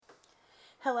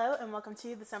Hello and welcome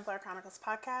to the Sunflower Chronicles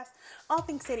podcast. All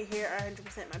things stated here are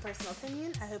 100% my personal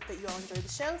opinion. I hope that you all enjoy the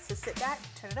show, so sit back,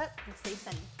 turn it up, and stay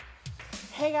sunny.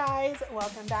 Hey guys,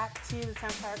 welcome back to the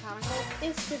Sunflower Chronicles.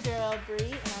 It's your girl Bree,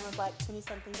 and I'm a black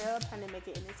 20-something girl trying to make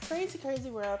it in this crazy,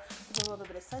 crazy world with a little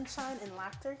bit of sunshine and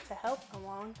laughter to help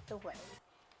along the way.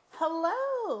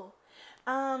 Hello!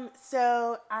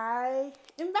 So I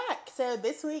am back. So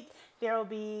this week there will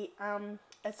be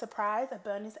a surprise, a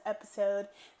bonus episode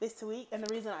this week. And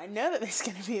the reason I know that there's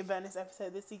going to be a bonus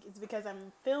episode this week is because I'm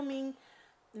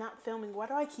not filming. Why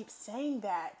do I keep saying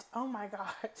that? Oh my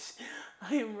gosh.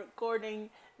 I am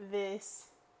recording this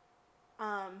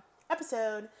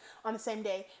episode on the same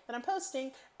day that I'm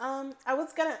posting. I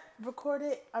was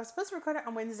supposed to record it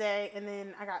on Wednesday, and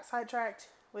then I got sidetracked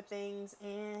with things,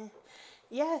 and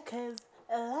yeah, because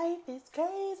life is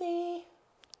crazy.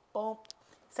 Boom.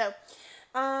 So,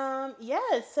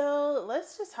 so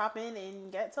let's just hop in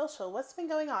and get social. What's been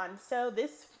going on? So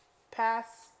this past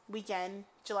weekend,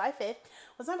 July 5th,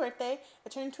 was my birthday. I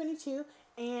turned 22,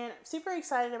 and I'm super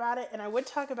excited about it, and I would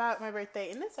talk about my birthday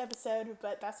in this episode,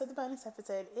 but that's what the bonus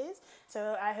episode is.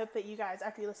 So I hope that you guys,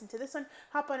 after you listen to this one,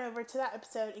 hop on over to that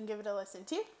episode and give it a listen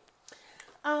too.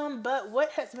 But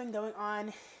what has been going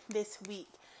on this week?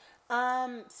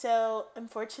 So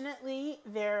unfortunately,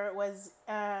 there was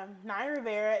Naya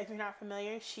Rivera. If you're not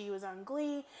familiar, she was on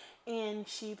Glee, and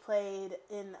she played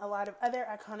in a lot of other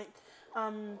iconic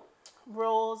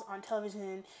roles on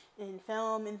television, in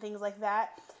film, and things like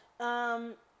that.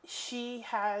 She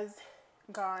has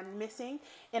gone missing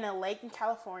in a lake in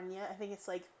California. I think it's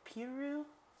like Piru.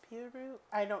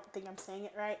 I don't think I'm saying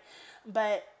it right,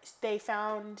 but they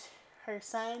found her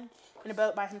son in a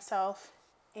boat by himself,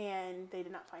 and they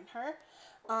did not find her.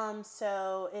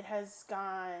 So it has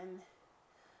gone.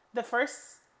 The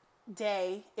first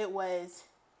day it was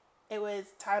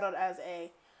titled as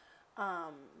a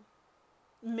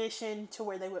mission to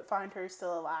where they would find her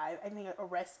still alive. I think a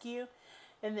rescue,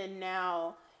 and then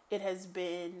now it has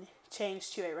been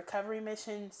changed to a recovery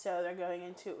mission. So they're going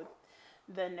into it with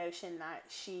the notion that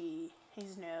she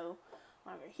is no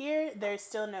longer here. There's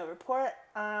still no report.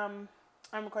 I'm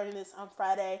recording this on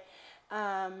Friday,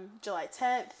 July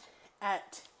 10th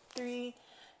at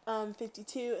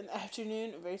 3:52 in the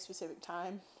afternoon, a very specific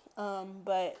time.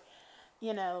 But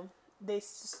you know,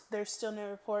 there's still no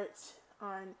reports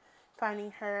on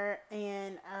finding her,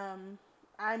 and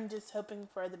I'm just hoping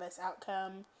for the best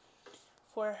outcome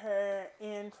for her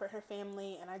and for her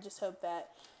family, and I just hope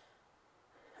that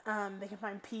they can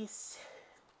find peace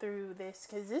through this,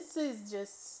 because this is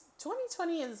just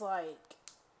 2020 is like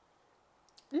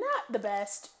not the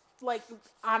best. Like,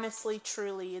 honestly,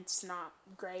 truly, it's not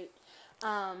great.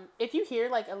 If you hear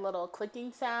like a little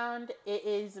clicking sound, it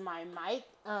is my mic,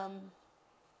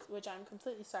 which I'm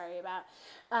completely sorry about.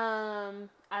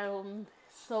 I'm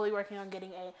slowly working on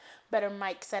getting a better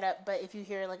mic set up, but if you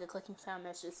hear like a clicking sound,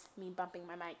 that's just me bumping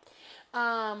my mic.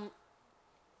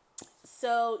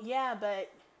 So yeah,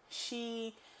 but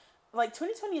she, like,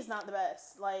 2020 is not the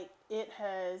best. Like, it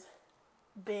has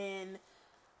been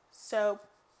so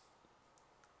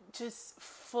just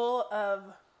full of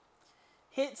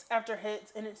hits after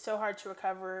hits, and it's so hard to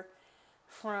recover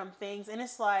from things. And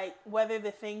it's like, whether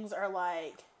the things are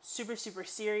like super super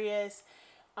serious,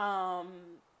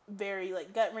 very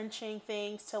like gut-wrenching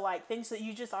things, to like things that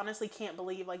you just honestly can't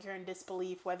believe, like you're in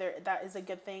disbelief whether that is a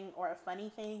good thing or a funny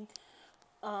thing,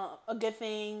 a good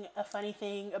thing, a funny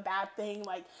thing, a bad thing.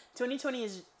 Like, 2020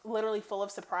 is literally full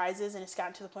of surprises, and it's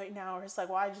gotten to the point now where it's like,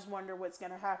 well, I just wonder what's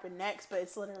going to happen next. But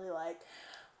it's literally like,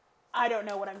 I don't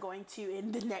know what I'm going to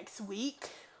in the next week.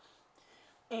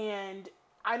 And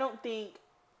I don't think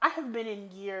I have been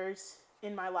in years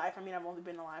in my life. I mean, I've only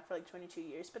been alive for like 22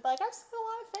 years, but like, I've seen a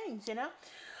lot of things, you know?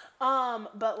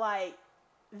 But like,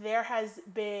 there has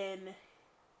been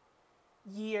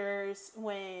years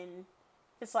when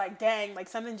it's like, dang, like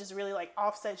something just really like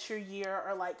offsets your year,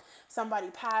 or like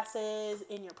somebody passes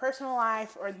in your personal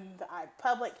life or in the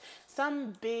public,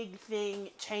 some big thing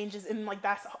changes, and like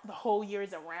that's the whole year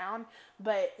is around.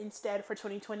 But instead, for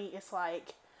 2020, it's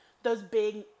like those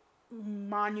big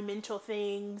monumental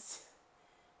things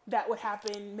that would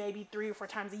happen maybe 3 or 4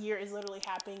 times a year is literally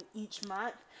happening each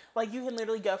month. Like, you can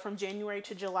literally go from January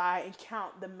to July and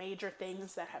count the major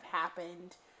things that have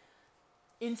happened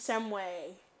in some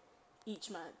way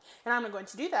each month. And I'm not going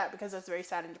to do that because that's very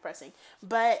sad and depressing.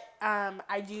 But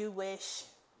I do wish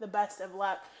the best of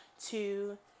luck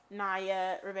to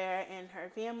Naya Rivera and her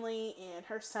family and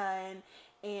her son,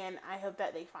 and I hope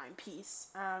that they find peace.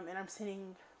 And I'm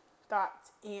sending thoughts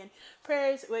and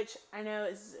prayers, which I know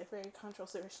is a very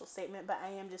controversial statement, but I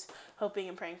am just hoping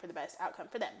and praying for the best outcome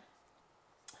for them.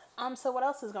 So what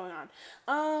else is going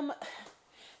on?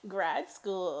 Grad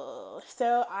school.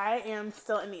 So I am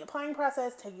still in the applying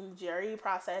process, taking the GRE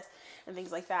process and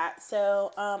things like that.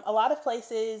 So a lot of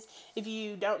places, if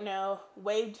you don't know,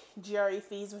 waived GRE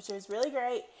fees, which is really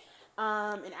great,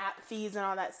 and app fees and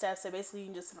all that stuff. So basically you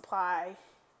can just apply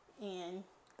and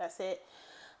that's it,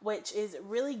 which is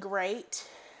really great.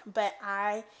 But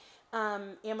I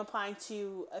am applying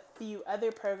to a few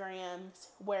other programs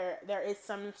where there is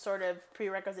some sort of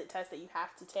prerequisite test that you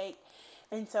have to take.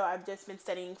 And so I've just been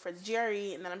studying for the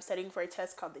GRE, and then I'm studying for a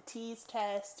test called the TEAS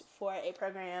test for a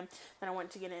program that I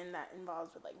want to get in that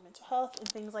involves with like mental health and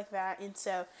things like that. And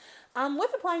so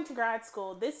with applying to grad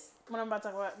school, this, what I'm about to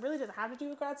talk about, really doesn't have to do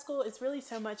with grad school. It's really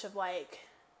so much of like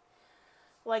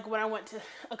what I want to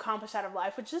accomplish out of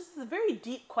life, which is a very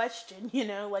deep question, you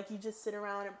know, like you just sit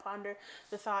around and ponder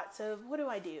the thoughts of what do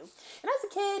I do? And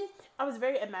as a kid, I was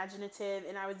very imaginative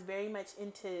and I was very much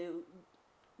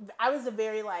I was a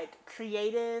very like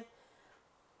creative,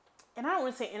 and I don't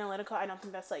want to say analytical. I don't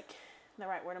think that's like the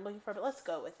right word I'm looking for, but let's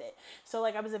go with it. So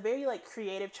like I was a very like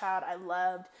creative child. I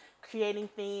loved creating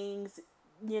things,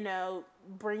 you know,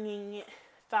 bringing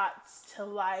thoughts to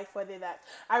life, whether that's,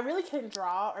 I really couldn't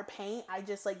draw or paint. I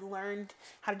just like learned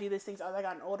how to do these things as I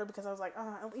got older, because I was like,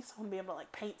 oh, at least I want to be able to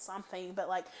like paint something, but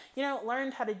like, you know,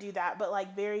 learned how to do that, but like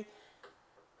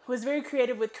was very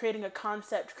creative with creating a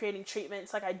concept, creating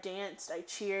treatments. Like I danced, I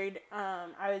cheered, I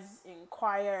was in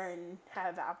choir and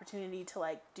had the opportunity to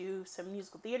like do some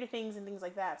musical theater things and things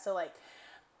like that. So like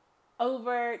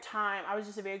over time, I was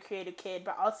just a very creative kid,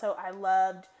 but also I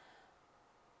loved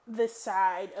this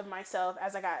side of myself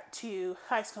as I got to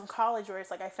high school and college, where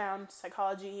it's like I found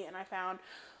psychology and I found,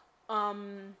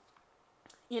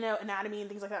 you know, anatomy and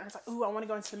things like that. And it's like, ooh, I want to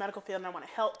go into the medical field and I want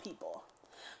to help people.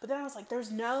 But then I was like,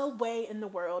 there's no way in the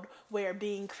world where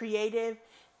being creative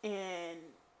and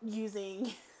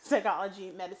using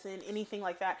psychology, medicine, anything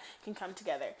like that can come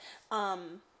together.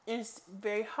 And it's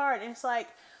very hard. And it's like,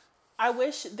 I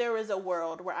wish there was a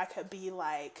world where I could be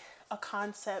like a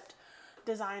concept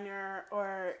designer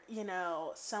or, you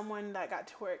know, someone that got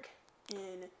to work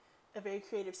in a very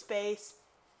creative space,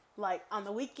 like on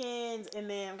the weekends, and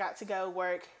then got to go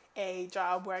work a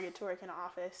job where I get to work in an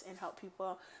office and help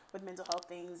people with mental health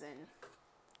things and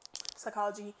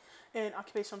psychology and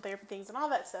occupational therapy things and all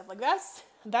that stuff. Like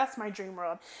that's my dream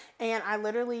world. And I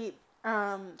literally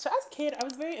so as a kid I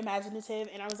was very imaginative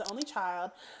and I was the only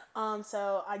child.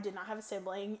 So I did not have a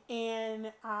sibling,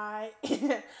 and I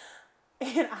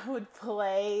and I would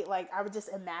play, like, I would just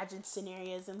imagine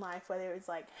scenarios in life, whether it was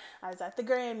like I was at the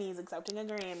Grammys accepting a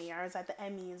Grammy, or I was at the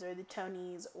Emmys or the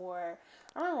Tonys, or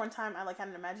I remember one time I like had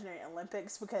an imaginary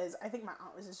Olympics because I think my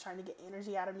aunt was just trying to get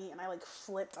energy out of me, and I like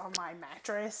flipped on my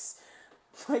mattress.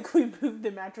 Like we moved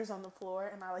the mattress on the floor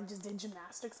and I like just did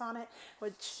gymnastics on it,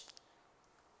 which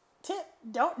tip,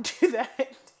 don't do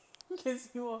that. Because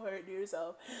you will hurt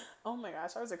yourself. Oh my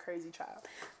gosh, I was a crazy child.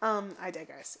 I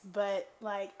digress. But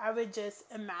like, I would just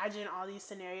imagine all these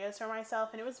scenarios for myself,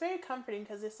 and it was very comforting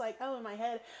because it's like, oh, in my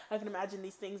head, I can imagine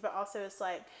these things, but also it's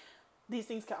like, these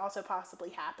things could also possibly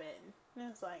happen. And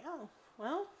it's like, oh,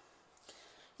 well,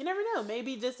 you never know.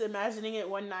 Maybe just imagining it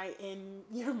one night in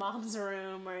your mom's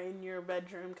room or in your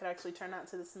bedroom could actually turn out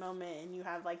to this moment, and you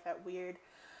have like that weird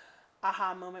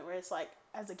aha moment where it's like,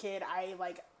 as a kid, I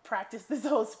like practiced this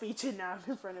whole speech and now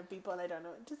I'm in front of people and I don't know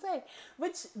what to say.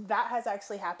 Which that has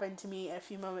actually happened to me a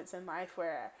few moments in life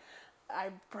where I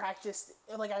practiced,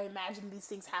 like I imagined these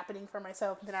things happening for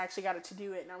myself, and then I actually got it to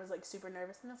do it, and I was like super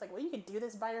nervous, and I was like, well, you can do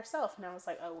this by yourself. And I was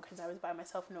like, oh, because I was by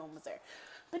myself, no one was there.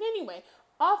 But anyway,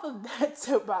 off of that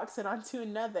soapbox and onto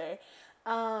another,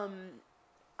 the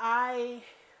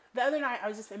other night I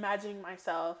was just imagining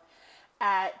myself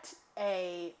at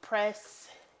a press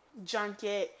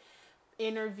junket,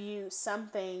 interview,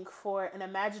 something for an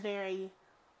imaginary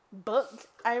book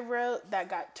I wrote that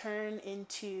got turned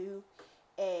into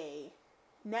a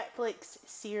Netflix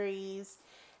series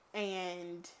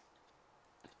and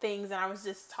things. And I was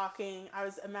just talking, I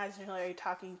was imaginarily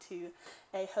talking to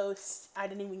a host. I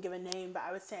didn't even give a name, but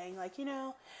I was saying like, you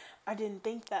know, I didn't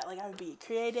think that like I would be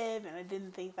creative, and I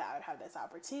didn't think that I would have this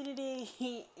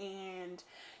opportunity, and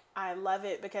I love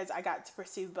it because I got to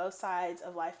pursue both sides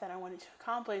of life that I wanted to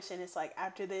accomplish. And it's like,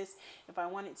 after this, if I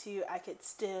wanted to, I could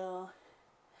still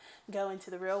go into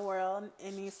the real world.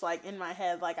 And it's like, in my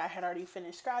head, like I had already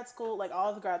finished grad school, like all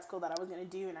of the grad school that I was going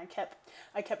to do. And I kept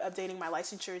updating my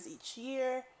licensures each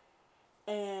year.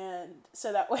 And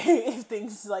so that way, if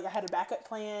things, like I had a backup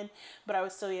plan, but I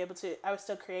was still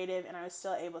creative, and I was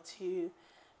still able to,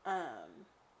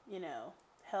 you know,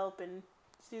 help and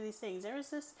do these things. It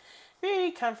was just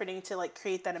very comforting to like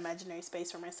create that imaginary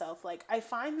space for myself. Like I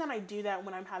find that I do that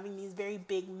when I'm having these very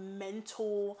big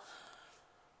mental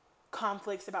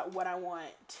conflicts about what I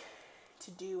want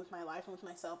to do with my life and with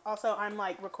myself. Also, I'm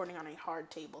like recording on a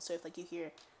hard table, so if like you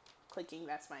hear clicking,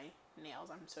 that's my nails.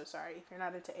 I'm so sorry. If you're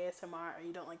not into ASMR or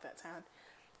you don't like that sound,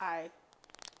 I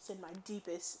send my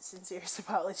deepest, sincerest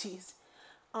apologies.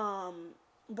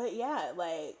 But yeah,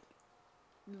 like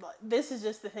this is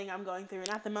just the thing I'm going through, and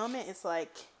at the moment, it's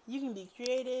like you can be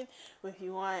creative if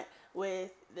you want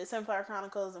with the Sunflower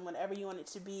Chronicles and whatever you want it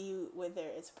to be, whether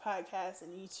it's a podcast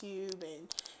and YouTube and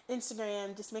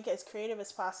Instagram. Just make it as creative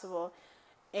as possible,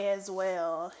 as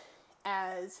well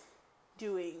as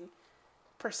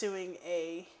pursuing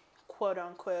a quote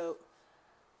unquote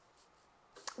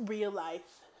real life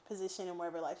position, and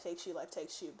wherever life takes you, but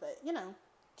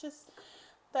just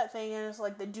that thing. And it's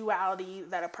like the duality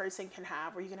that a person can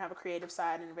have, where you can have a creative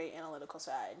side and a very analytical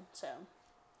side. So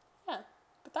yeah,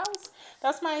 but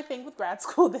that's my thing with grad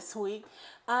school this week.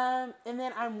 And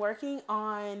then I'm working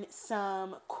on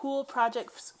some cool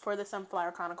projects for the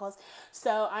Sunflower Chronicles.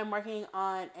 So I'm working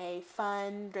on a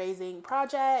fundraising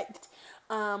project,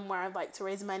 where I'd like to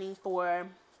raise money for,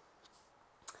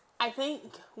 I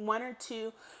think, one or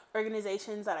two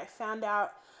organizations that I found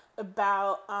out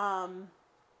about,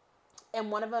 and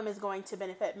one of them is going to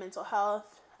benefit mental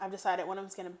health. I've decided one of them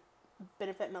is going to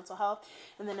benefit mental health,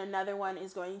 and then another one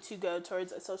is going to go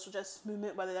towards a social justice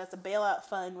movement, whether that's a bailout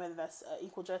fund, whether that's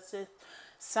equal justice,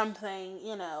 something,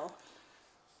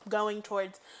 going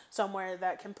towards somewhere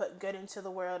that can put good into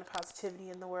the world and positivity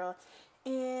in the world.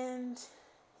 And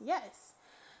yes,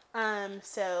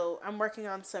 so I'm working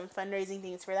on some fundraising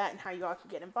things for that and how you all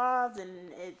can get involved,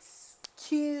 and it's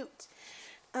cute.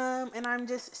 And I'm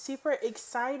just super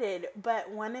excited.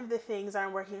 But one of the things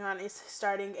I'm working on is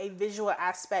starting a visual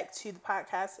aspect to the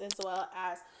podcast, as well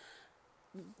as,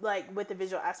 like, with the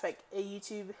visual aspect, a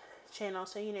YouTube channel.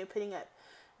 So, putting up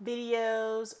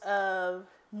videos of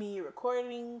me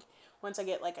recording once I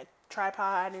get like a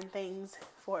tripod and things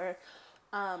for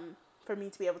me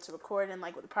to be able to record, and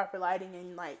like with the proper lighting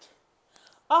and like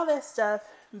all that stuff.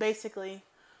 Basically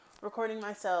recording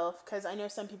myself, because I know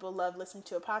some people love listening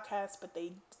to a podcast, but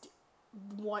they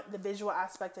want the visual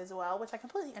aspect as well, which I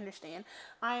completely understand.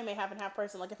 I am a half and half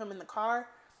person. Like if I'm in the car,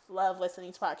 love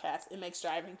listening to podcasts. It makes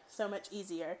driving so much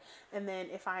easier. And then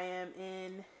if I'm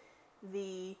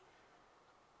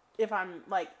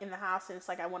like in the house and it's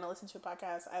like I want to listen to a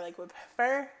podcast, I like would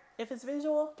prefer if it's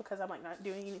visual, because I'm like not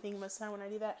doing anything most of the time when I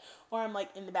do that, or I'm like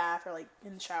in the bath or like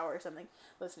in the shower or something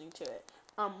listening to it.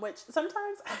 Which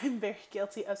sometimes I'm very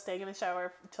guilty of staying in the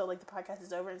shower until like the podcast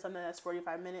is over, and something that's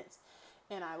 45 minutes,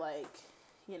 and I like,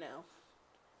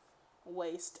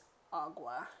 waste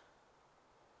agua.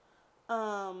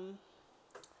 And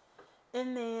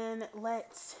then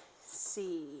let's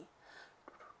see.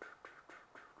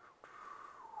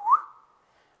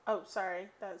 Oh, sorry,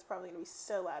 that's probably gonna be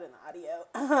so loud in the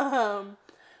audio.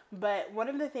 But one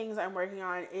of the things I'm working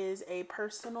on is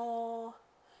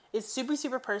it's super,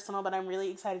 super personal, but I'm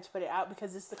really excited to put it out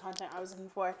because this is the content I was looking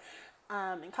for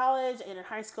in college and in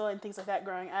high school and things like that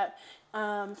growing up.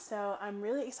 So I'm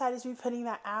really excited to be putting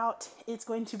that out. It's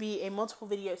going to be a multiple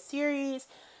video series.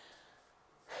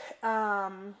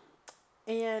 And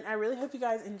I really hope you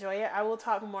guys enjoy it. I will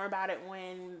talk more about it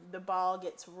when the ball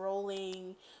gets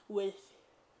rolling with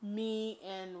me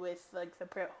and with like the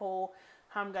whole,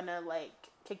 how I'm gonna like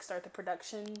kickstart the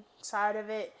production side of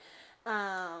it.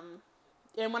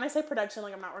 And when I say production,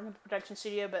 like I'm not working with a production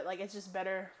studio, but like it's just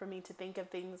better for me to think of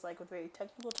things like with very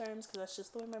technical terms, because that's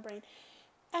just the way my brain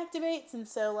activates. And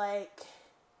so like,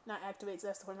 not activates,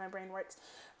 that's the way my brain works.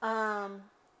 But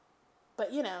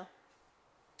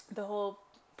the whole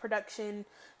production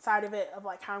side of it, of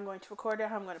like how I'm going to record it,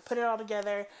 how I'm going to put it all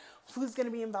together, who's going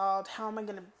to be involved, how am I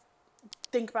going to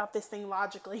think about this thing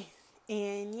logically.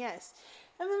 And yes.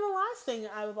 And then the last thing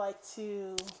I would like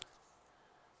to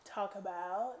talk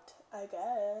about, I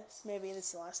guess, maybe this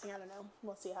is the last thing, I don't know,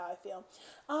 we'll see how I feel.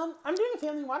 I'm doing a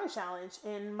family water challenge,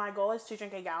 and my goal is to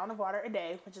drink a gallon of water a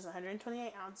day, which is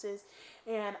 128 ounces.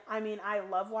 And I mean, I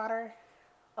love water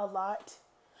a lot,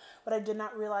 but I did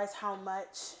not realize how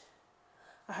much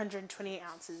 128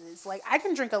 ounces is. Like, I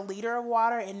can drink a liter of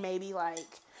water in maybe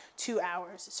like 2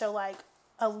 hours. So like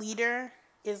a liter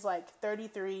is like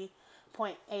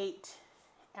 33.8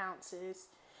 ounces,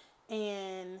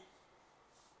 and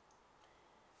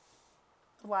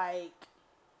like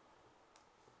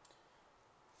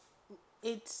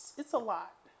it's a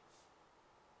lot.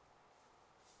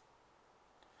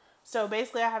 So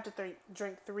basically I have to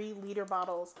drink 3 liter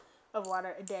bottles of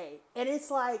water a day. And it's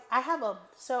like,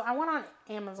 so I went on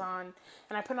Amazon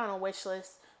and I put on a wish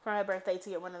list for my birthday to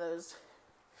get one of those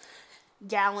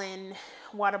gallon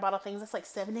water bottle things. It's like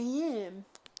 7 a.m.,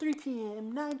 3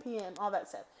 p.m., 9 p.m., all that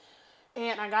stuff.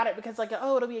 And I got it because, like,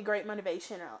 oh, it'll be a great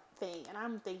motivational thing. And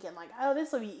I'm thinking, like, oh,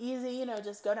 this will be easy,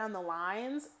 just go down the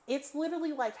lines. It's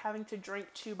literally like having to drink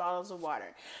 2 bottles of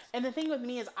water. And the thing with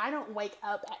me is I don't wake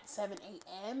up at 7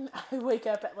 a.m. I wake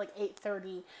up at, like,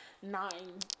 8:30, 9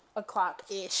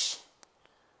 o'clock-ish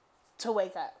to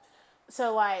wake up.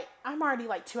 So, like, I'm already,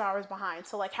 like, 2 hours behind.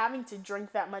 So, like, having to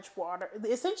drink that much water,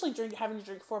 essentially having to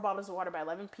drink 4 bottles of water by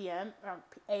 11 p.m. or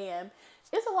a.m.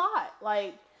 is a lot.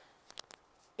 Like,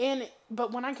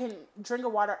 but when I can drink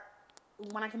water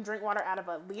out of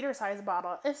a liter size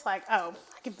bottle, it's like, oh,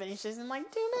 I can finish this in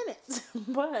like 2 minutes.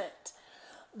 But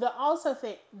the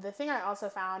thing I also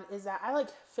found is that I like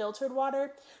filtered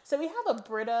water. So we have a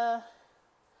Brita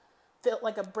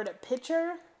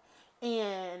pitcher,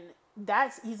 and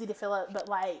that's easy to fill up, but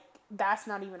like that's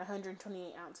not even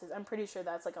 128 ounces. I'm pretty sure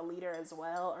that's like a liter as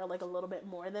well, or like a little bit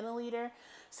more than a liter.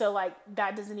 So like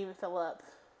that doesn't even fill up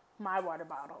my water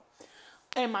bottle.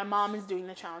 And my mom is doing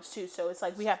the challenge too, so it's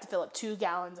like we have to fill up 2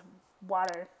 gallons of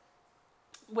water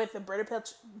with a Brita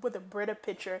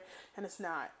pitcher, and it's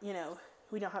not, we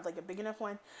don't have like a big enough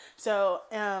one. So,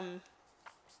 and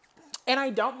I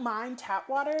don't mind tap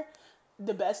water.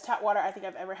 The best tap water I think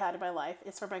I've ever had in my life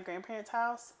is from my grandparents'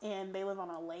 house, and they live on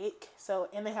a lake,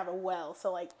 and they have a well,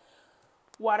 so like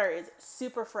water is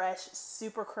super fresh,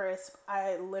 super crisp.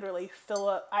 I literally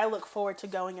I look forward to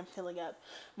going and filling up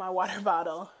my water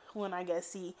bottle when I go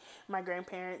see my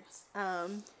grandparents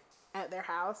at their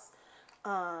house.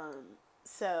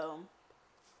 So,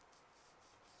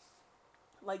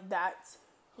 like, that's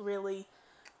really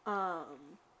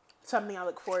something I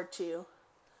look forward to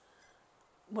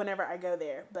whenever I go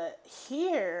there. But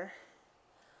here,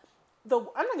 I'm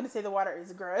not going to say the water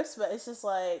is gross, but it's just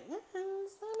like,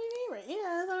 it's not my favorite.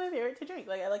 Yeah, it's not my favorite to drink.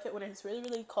 Like, I like it when it's really,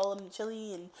 really cold and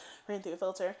chilly and ran through a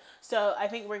filter. So I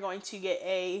think we're going to get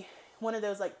one of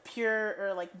those like pure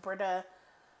or like Brita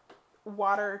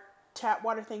tap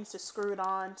water things to screw it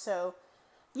on. So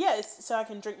yes, so I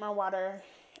can drink my water.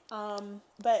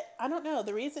 But I don't know.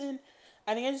 The reason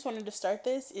I think I just wanted to start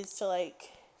this is to like,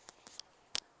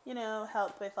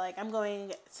 help with like,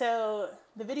 so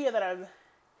the video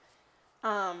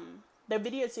the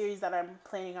video series that I'm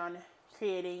planning on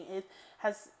creating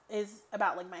is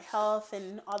about like my health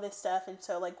and all this stuff. And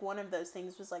so like one of those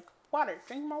things was like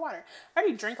drink more water. I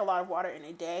already drink a lot of water in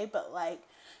a day, but like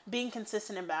being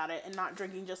consistent about it and not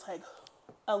drinking just like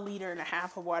 1.5 liters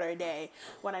of water a day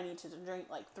when I need to drink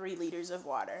like 3 liters of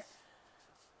water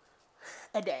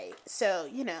a day. So,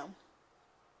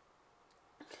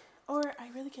 or I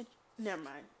really could, never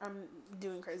mind. I'm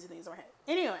doing crazy things in my head.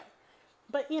 Anyway,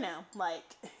 but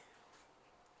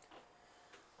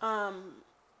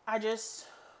I just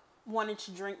wanted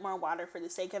to drink more water for the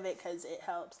sake of it because it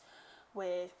helps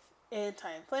with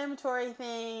anti-inflammatory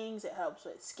things. It helps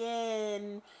with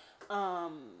skin,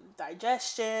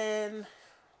 digestion,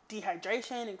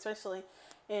 dehydration, especially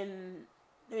in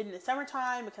the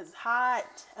summertime because it's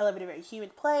hot. I live in a very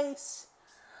humid place.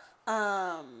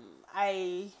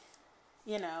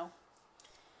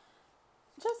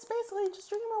 Just basically just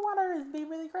drinking more water would be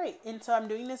really great. And so I'm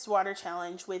doing this water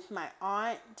challenge with my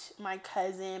aunt, my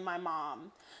cousin, my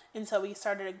mom. And so we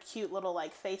started a cute little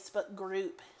like Facebook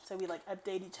group. So we like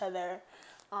update each other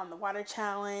on the water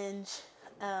challenge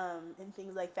and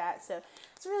things like that. So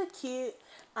it's really cute.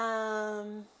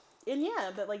 And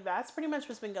yeah, but like that's pretty much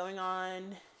what's been going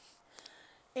on.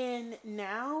 And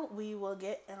now we will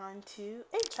get on to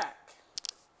 8-Track.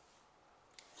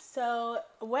 So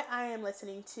what I'm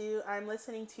listening to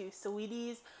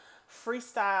Saweetie's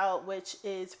Freestyle, which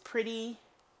is pretty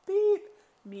beep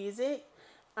music.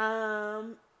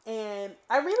 And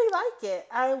I really like it.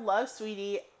 I love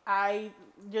Saweetie. I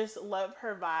just love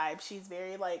her vibe. She's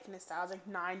very like nostalgic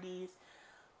 90s,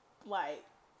 like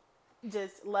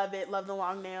just love it. Love the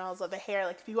long nails, love the hair.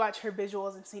 Like if you watch her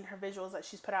visuals and seen her visuals that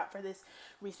she's put out for this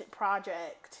recent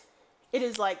project, it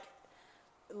is like,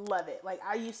 love it. Like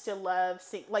I used to love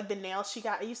seeing like the nails she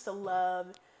got. I used to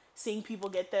love seeing people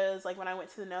get those. Like when I went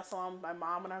to the nail salon with my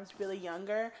mom when I was really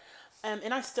younger,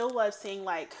 and I still love seeing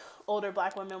like older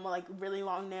Black women with like really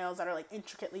long nails that are like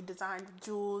intricately designed with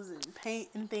jewels and paint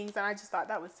and things. And I just thought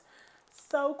that was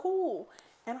so cool.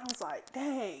 And I was like,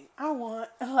 dang, I want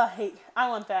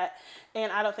that.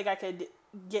 And I don't think I could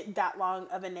get that long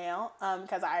of a nail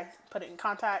because I put it in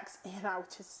contacts and I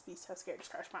would just be so scared to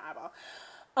scratch my eyeball.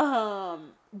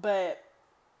 But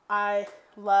I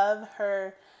love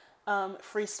her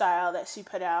freestyle that she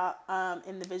put out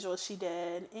in the visuals she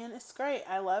did, and it's great.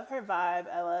 I love her vibe.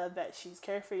 I love that she's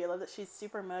carefree. I love that she's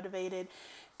super motivated,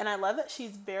 and I love that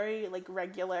she's very like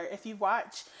regular. If you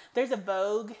watch, there's a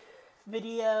Vogue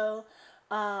video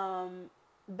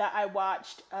that I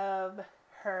watched of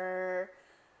her.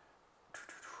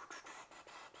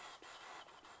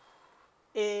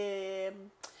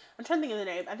 I'm trying to think of the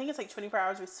name. I think it's like 24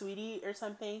 Hours with Sweetie or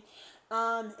something.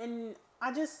 And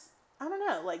I don't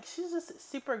know, like she's just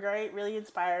super great, really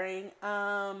inspiring.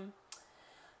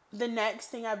 The next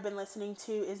thing I've been listening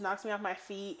to is Knocks Me Off My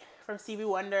Feet from Stevie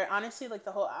Wonder. Honestly, like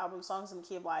the whole album, Songs in the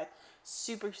Key of Life,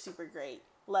 super, super great.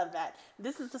 Love that.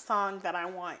 This is the song that I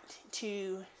want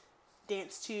to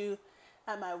dance to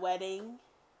at my wedding.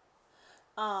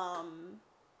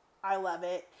 I love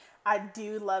it. I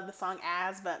do love the song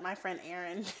As, but my friend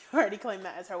Erin already claimed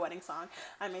that as her wedding song.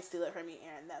 I may steal it from you,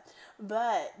 Erin, though.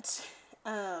 But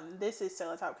this is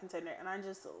still a top contender, and I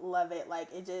just love it. Like,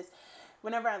 it just,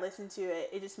 whenever I listen to it,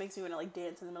 it just makes me want to, like,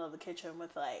 dance in the middle of the kitchen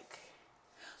with, like,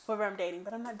 whoever I'm dating.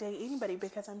 But I'm not dating anybody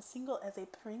because I'm single as a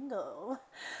Pringle.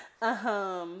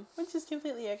 Which is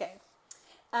completely okay.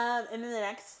 And then the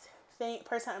next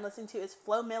person I'm listening to is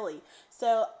Flo Milli.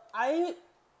 So I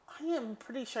am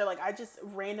pretty sure, like, I just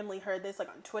randomly heard this, like,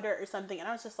 on Twitter or something, and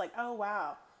I was just like, oh,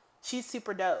 wow, she's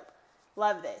super dope.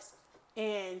 Love this.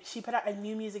 And she put out a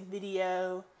new music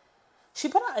video. She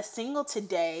put out a single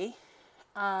today.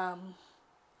 And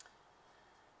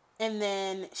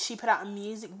then she put out a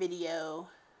music video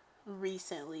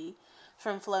recently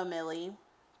from Flo Milli.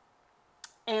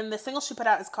 And the single she put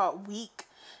out is called Weak.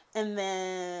 And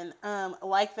then,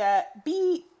 Like That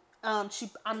Beat, I'm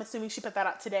assuming she put that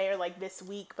out today or like this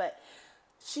week, but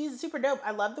she's super dope.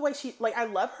 I love the way I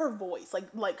love her voice,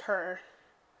 like her,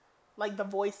 like the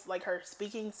voice, like her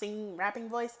speaking, singing, rapping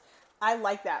voice. I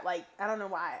like that. Like, I don't know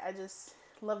why. I just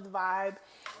love the vibe.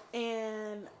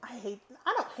 And I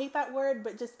don't hate that word,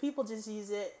 but just people just use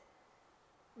it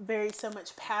so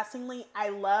much passingly. I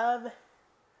love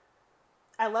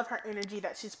her energy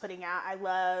that she's putting out. I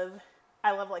love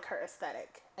like her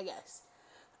aesthetic, I guess,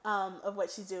 of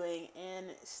what she's doing, and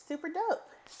super dope.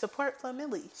 Support Flo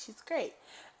Milli. She's great.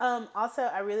 Also,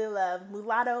 I really love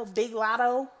Mulatto, Big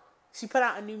Lotto. She put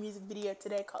out a new music video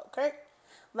today called Kirk.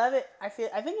 Love it. I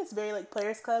think it's very like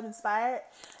Players Club inspired,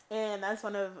 and that's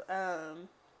one of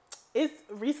it's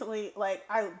recently, like,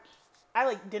 I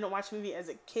like didn't watch the movie as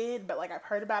a kid, but like I've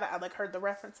heard about it. I like heard the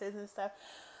references and stuff.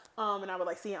 And I would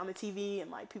like see it on the TV,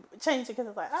 and like people would change it because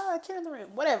it's like, oh, Kid in the Room,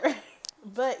 whatever.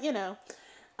 But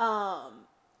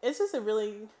it's just a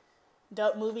really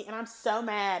dope movie, and I'm so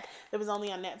mad it was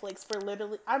only on Netflix for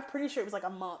literally, I'm pretty sure it was like a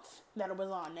month that it was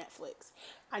on Netflix.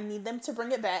 I need them to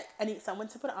bring it back. I need someone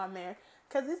to put it on there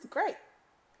because it's great.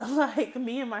 Like,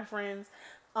 me and my friends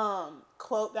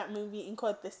quote that movie and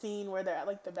quote the scene where they're at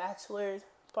like the bachelor's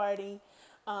party,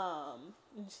 and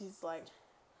she's like,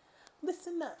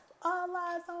 listen up, all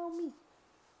eyes on me.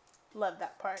 Love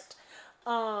that part.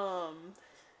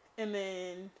 And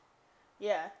then,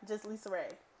 yeah, just Lisa Ray.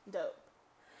 Dope.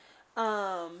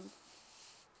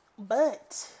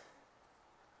 But,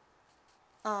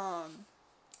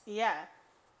 yeah.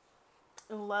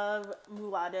 Love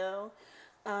Mulatto.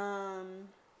 And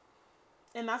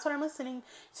that's what I'm listening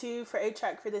to for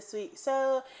 8-Track for this week.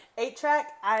 So, 8-Track,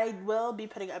 I will be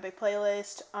putting up a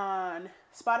playlist on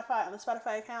Spotify, on the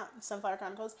Spotify account, Sunflower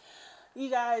Chronicles. You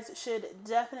guys should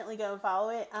definitely go and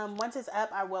follow it. Once it's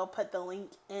up, I will put the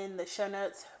link in the show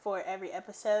notes for every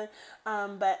episode.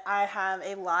 But I have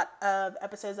a lot of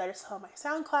episodes that are still on my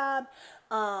SoundCloud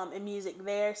and music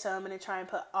there. So I'm going to try and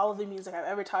put all of the music I've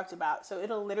ever talked about. So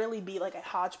it'll literally be like a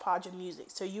hodgepodge of music.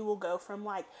 So you will go from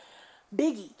like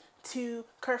Biggie to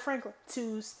Kurt Franklin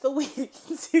to The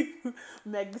Weeknd to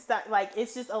Meg Thee Stallion. Like,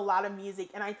 it's just a lot of music,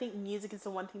 and I think music is the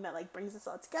one thing that like brings us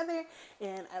all together.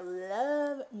 And I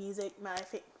love music. My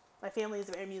family is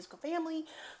a very musical family,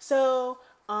 so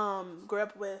grew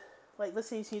up with like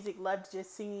listening to music, loved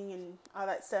just singing and all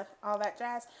that stuff, all that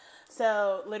jazz.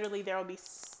 So literally, there will be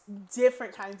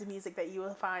different kinds of music that you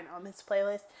will find on this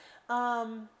playlist,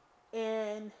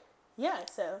 and yeah,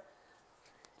 so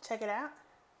check it out.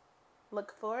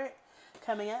 Look for it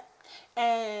coming up.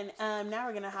 And now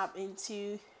we're going to hop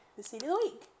into the Seed of the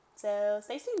Week. So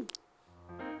stay tuned.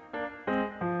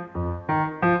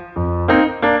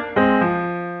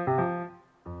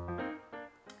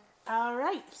 All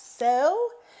right. So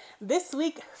this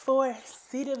week for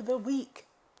Seed of the Week,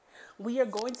 we are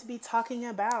going to be talking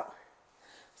about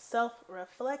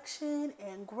self-reflection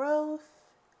and growth.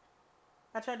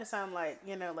 I tried to sound like,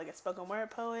 like a spoken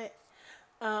word poet.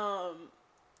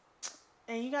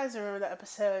 And you guys remember the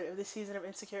episode of the season of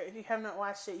Insecure. If you have not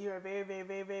watched it, you are very, very,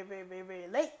 very, very, very, very, very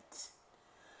late.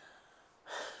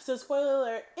 So spoiler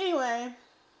alert. Anyway,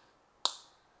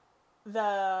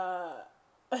 the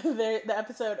the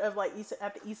episode of like Issa,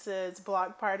 at the Issa's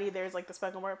block party, there's like the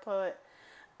spoken word poet.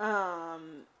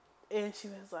 And she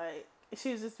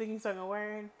was just speaking spoken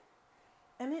word.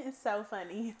 And it is so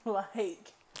funny,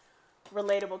 like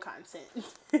relatable content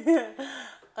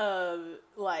of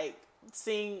like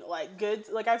seeing like good,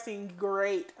 like I've seen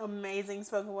great, amazing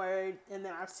spoken word, and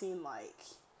then I've seen like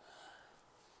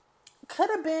could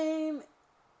have been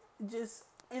just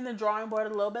in the drawing board a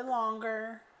little bit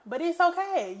longer, but it's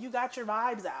okay. You got your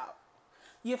vibes out.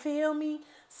 You feel me?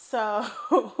 So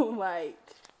like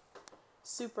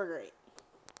super great.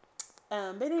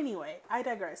 But anyway, I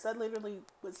digress. That literally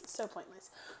was so pointless.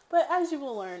 But as you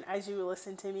will learn, as you will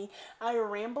listen to me, I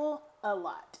ramble a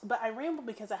lot. But I ramble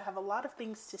because I have a lot of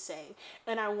things to say.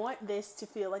 And I want this to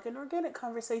feel like an organic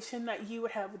conversation that you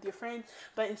would have with your friend.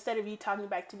 But instead of you talking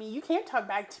back to me, you can talk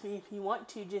back to me if you want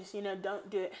to. Just, don't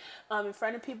do it in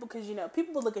front of people. Because,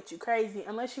 people will look at you crazy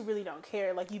unless you really don't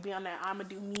care. Like, you be on that I'ma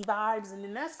do me vibes. And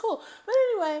then that's cool. But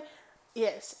anyway,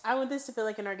 yes, I want this to feel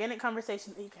like an organic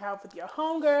conversation that you can have with your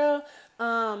homegirl.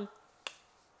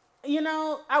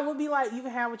 I would be like, you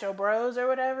can have with your bros or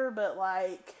whatever, but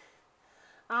like,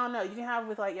 I don't know, you can have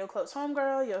with like your close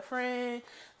homegirl, your friend,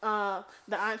 the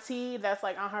auntie that's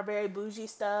like on her very bougie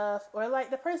stuff, or like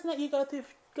the person that you go to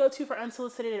for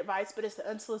unsolicited advice, but it's the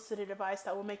unsolicited advice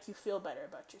that will make you feel better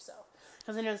about yourself.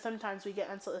 Because I know sometimes we get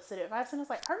unsolicited advice and it's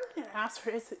like, I really didn't ask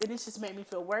for this, and it's just made me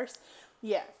feel worse.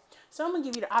 Yeah. So I'm going to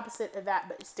give you the opposite of that,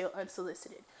 but it's still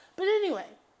unsolicited. But anyway,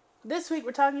 this week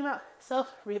we're talking about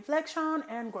self-reflection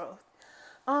and growth.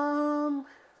 When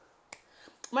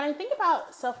I think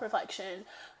about self-reflection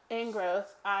and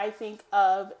growth, I think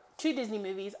of 2 Disney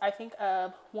movies. I think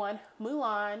of one,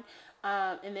 Mulan,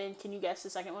 and then can you guess the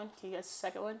second one?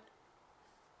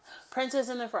 Princess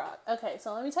and the Frog. Okay,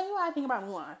 so let me tell you why I think about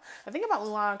Mulan. I think about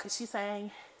Mulan because she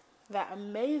sang that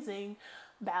amazing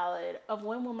ballad of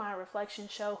when will my reflection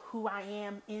show who I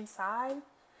am inside. And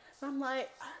I'm like,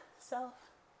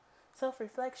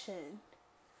 self-reflection.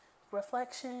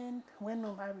 Reflection, when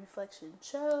will my reflection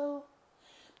show?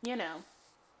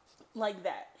 Like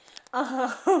that.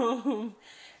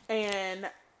 And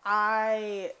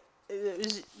I it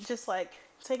was just like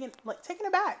taken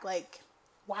aback, like,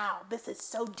 wow, this is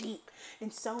so deep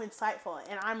and so insightful.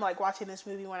 And I'm like watching this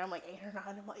movie when I'm like 8 or 9.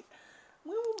 I'm like,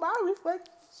 when will my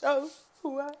reflection show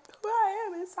who I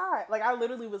am inside? Like, I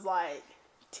literally was like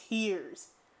tears,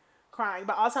 crying.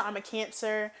 But also, I'm a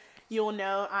Cancer. You'll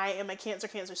know I am a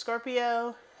Cancer,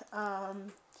 Scorpio.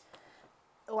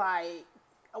 Like,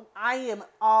 I am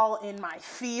all in my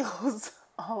feels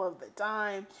all of the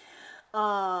time.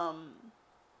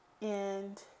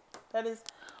 And that is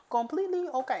completely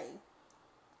okay.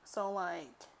 So,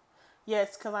 like,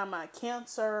 yes, because I'm a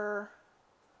Cancer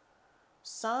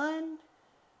sun.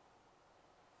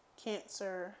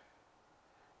 Cancer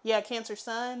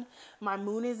sun. My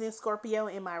moon is in Scorpio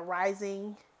and my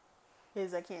rising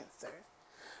is a Cancer.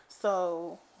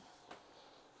 So,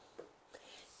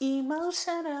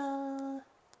 emotional.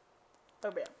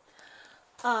 Oh, yeah.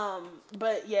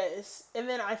 But yes. And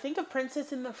then I think of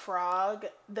Princess and the Frog,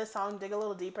 the song Dig a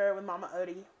Little Deeper with Mama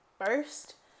Odie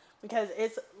first, because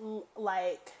it's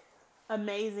like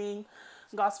amazing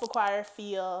gospel choir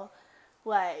feel,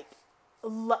 like,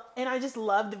 and I just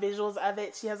love the visuals of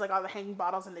it. She has like all the hanging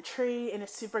bottles in the tree, and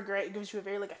it's super great. It gives you a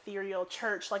very like ethereal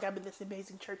church, like I'm in this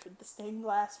amazing church with the stained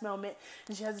glass moment,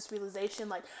 and she has this realization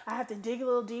like I have to dig a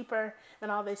little deeper and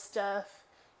all this stuff.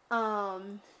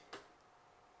 And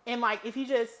like if you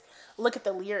just look at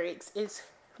the lyrics, it's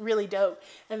really dope.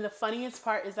 And the funniest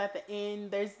part is at the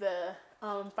end there's the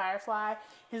Firefly.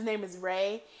 His name is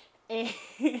Ray, and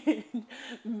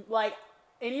like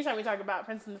anytime we talk about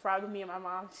Princess and the Frog with me and my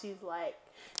mom, she's like,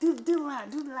 do the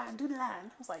line. I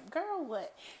was like, girl,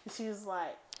 what? And she was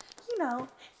like,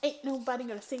 ain't nobody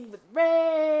gonna sing with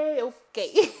Ray.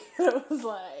 Okay. I was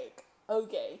like,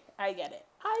 okay, I get it.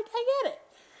 I get it.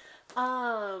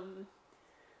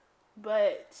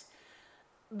 But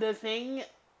the thing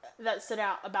that stood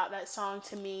out about that song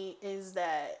to me is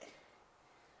that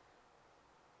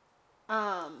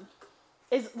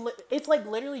it's like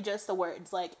literally just the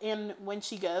words, like, and when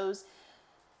she's talking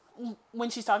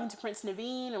to Prince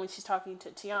Naveen and when she's talking to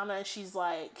Tiana, she's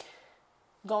like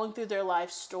going through their life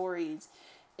stories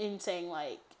and saying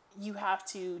like you have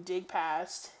to dig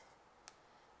past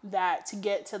that to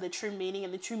get to the true meaning,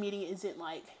 and the true meaning isn't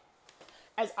like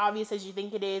as obvious as you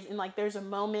think it is. And like there's a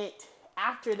moment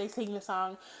after they sing the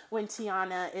song when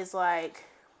Tiana is like,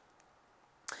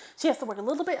 she has to work a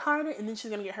little bit harder, and then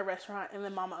she's gonna get her restaurant. And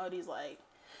then Mama Odie's like,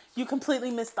 you completely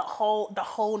missed the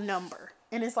whole number.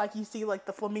 And it's like you see like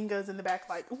the flamingos in the back,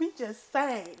 like we just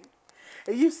sang,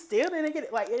 and you still didn't get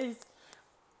it. Like it is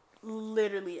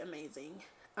literally amazing.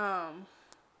 But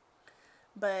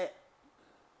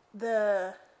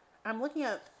the I'm looking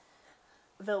up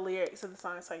the lyrics of the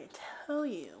song so I can tell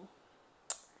you,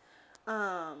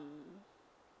 um,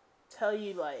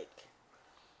 like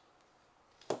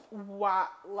why.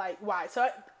 So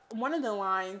one of the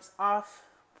lines off,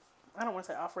 I don't want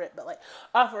to say off rip, but like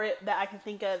off rip that I can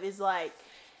think of is like,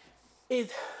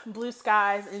 is blue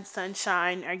skies and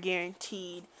sunshine are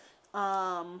guaranteed.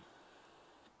 Um,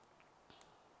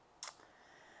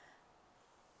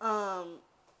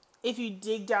 if you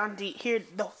dig down deep, here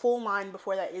the full line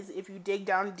before that is, if you dig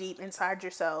down deep inside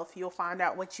yourself, you'll find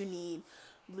out what you need.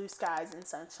 Blue skies and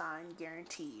sunshine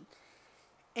guaranteed.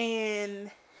 And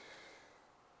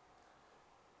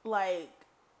like,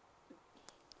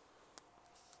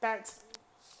 that's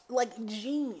like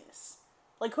genius.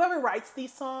 Like whoever writes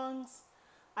these songs,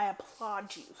 I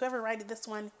applaud you. Whoever wrote this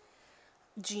one,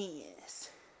 genius.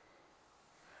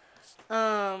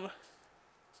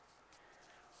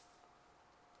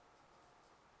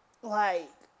 Like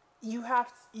you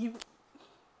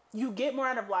get more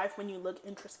out of life when you look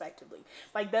introspectively.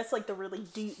 Like that's like the really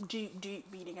deep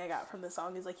beating I got from the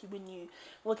song, is like when you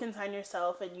look inside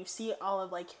yourself and you see all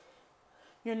of like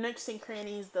your nooks and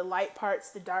crannies, the light parts,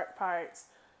 the dark parts.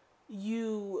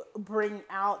 You bring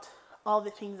out all the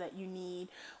things that you need,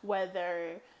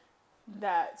 whether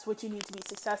that's what you need to be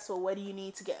successful. What do you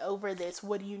need to get over this?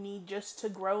 What do you need just to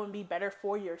grow and be better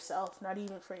for yourself, not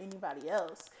even for anybody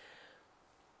else?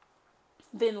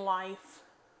 Then life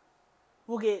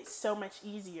will get so much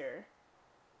easier.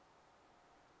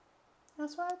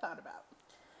 That's what I thought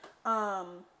about.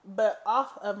 But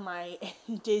off of my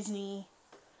Disney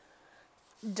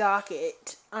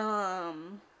docket,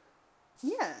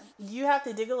 yeah, you have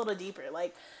to dig a little deeper.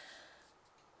 Like,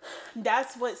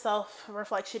 that's what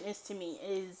self-reflection is to me,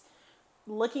 is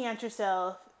looking at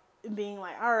yourself and being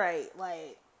like, all right,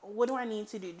 like, what do I need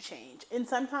to do to change? And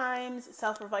sometimes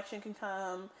self-reflection can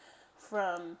come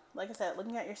from, like I said,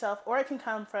 looking at yourself, or it can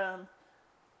come from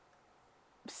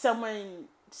someone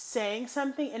saying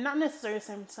something, and not necessarily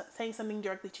saying something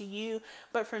directly to you.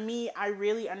 But for me, I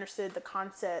really understood the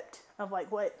concept of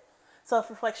like what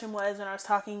self-reflection was when I was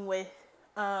talking with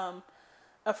a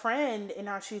friend, and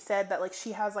how she said that like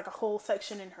she has like a whole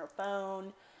section in her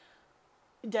phone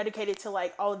dedicated to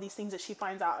like all of these things that she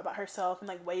finds out about herself, and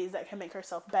like ways that can make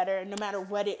herself better, and no matter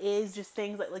what it is, just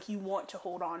things that like you want to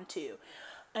hold on to.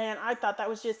 And I thought that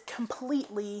was just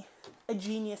completely a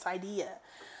genius idea.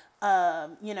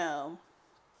 You know,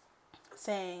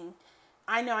 saying,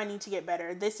 I know I need to get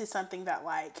better. This is something that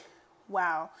like,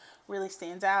 wow, really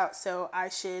stands out. So I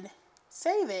should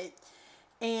save it.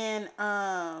 And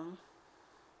I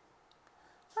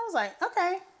was like,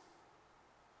 okay.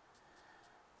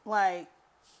 Like,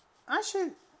 I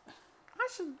should,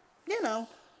 you know,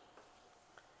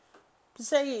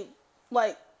 say,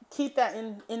 like, keep that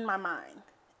in my mind.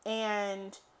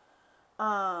 And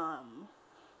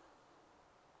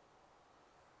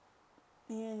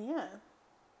yeah.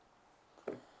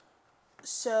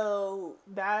 So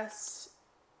that's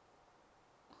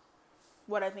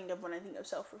what I think of when I think of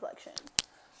self-reflection.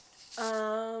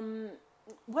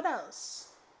 What else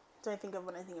do I think of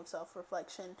when I think of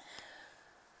self-reflection?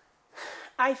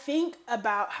 I think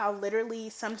about how literally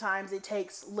sometimes it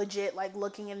takes legit, like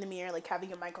looking in the mirror, like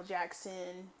having a Michael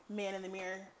Jackson man in the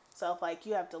mirror self, like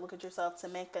you have to look at yourself to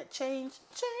make that change.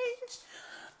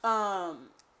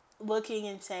 Looking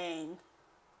and saying,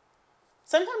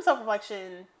 sometimes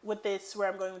self-reflection with this, where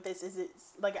I'm going with this, is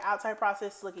it's like an outside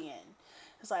process looking in.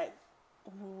 It's like,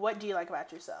 what do you like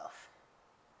about yourself?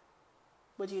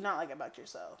 What do you not like about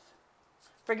yourself?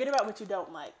 Forget about what you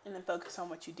don't like, and then focus on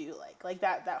what you do like. Like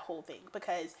that whole thing.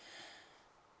 Because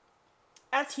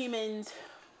as humans,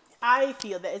 I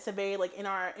feel that it's a very like in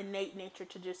our innate nature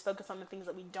to just focus on the things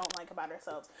that we don't like about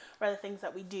ourselves, rather than things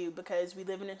that we do, because we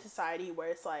live in a society where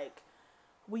it's like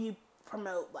we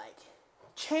promote like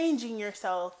changing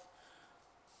yourself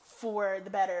for the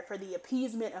better, for the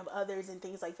appeasement of others and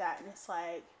things like that. And it's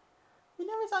like, we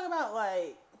never talk about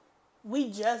like,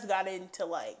 we just got into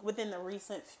like within the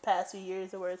recent past few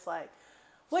years where it's like,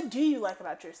 what do you like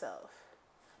about yourself?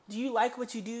 Do you like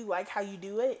what you do? Like how you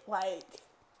do it? Like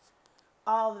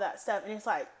all of that stuff. And it's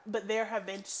like, but there have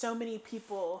been so many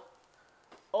people,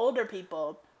 older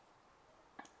people,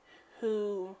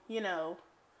 who, you know,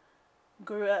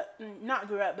 not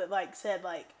grew up, but like said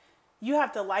like, you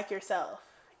have to like yourself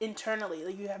internally.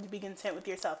 Like you have to be content with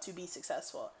yourself to be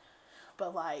successful.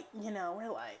 but like,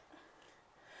 we're like,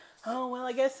 oh, well,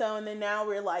 I guess so. And then now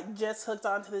we're like just hooked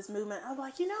onto this movement. I'm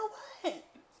like, you know what?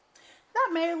 That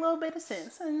made a little bit of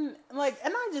sense. And like,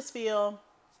 and I just feel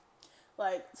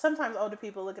like sometimes older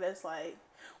people look at us like,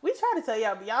 we try to tell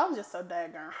y'all, but y'all just so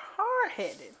daggone hard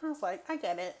headed. I was like, I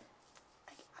get it.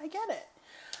 I get it.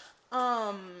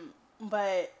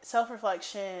 But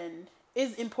self-reflection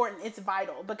is important. It's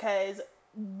vital because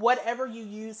whatever you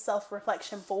use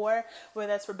self-reflection for, whether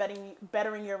that's for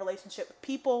bettering your relationship with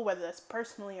people, whether that's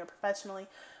personally or professionally,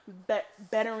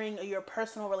 bettering your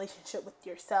personal relationship with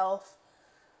yourself,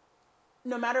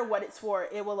 no matter what it's for,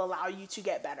 it will allow you to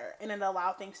get better and it'll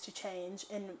allow things to change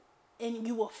and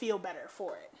you will feel better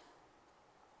for it.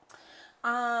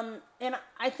 And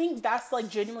I think that's like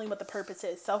genuinely what the purpose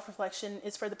is. Self-reflection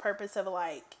is for the purpose of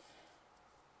like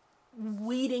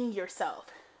weeding yourself,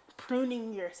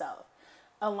 pruning yourself,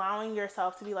 allowing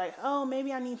yourself to be like, oh,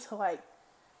 maybe I need to like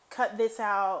cut this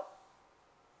out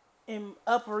and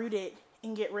uproot it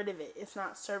and get rid of it. It's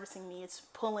not servicing me. It's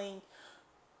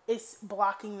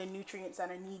blocking the nutrients that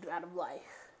I need out of life.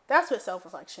 That's what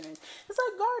self-reflection is. It's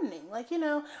like gardening. Like,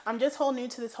 I'm just whole new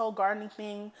to this whole gardening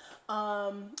thing.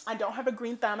 I don't have a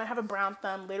green thumb. I have a brown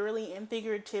thumb, literally and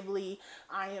figuratively.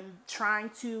 I am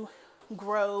trying to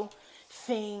grow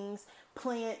things,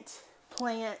 plant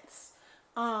plants,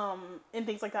 and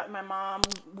things like that. My mom,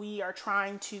 we are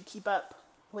trying to keep up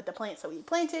with the plants that we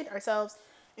planted ourselves,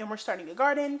 and we're starting a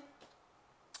garden.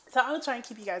 So I will try and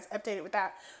keep you guys updated with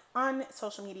that on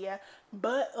social media.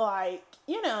 But like,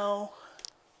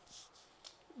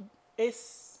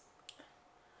 it's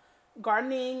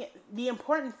gardening. The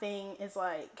important thing is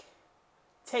like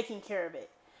taking care of it.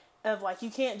 Of like, you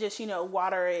can't just,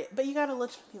 water it, but you got to look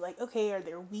and be like, okay, are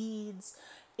there weeds?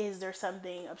 Is there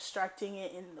something obstructing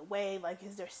it in the way? Like,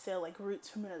 is there still like roots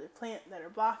from another plant that are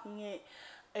blocking it?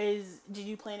 Did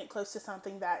you plant it close to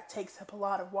something that takes up a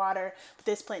lot of water, but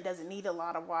this plant doesn't need a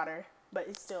lot of water, but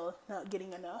it's still not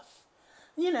getting enough?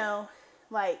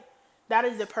 Like that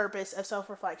is the purpose of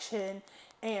self-reflection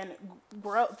and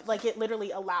growth. Like it literally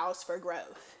allows for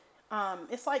growth.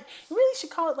 It's like, you really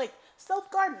should call it like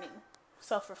self-gardening,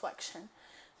 self-reflection.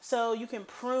 So you can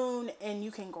prune and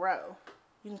you can grow.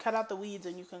 You can cut out the weeds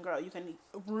and you can grow. You can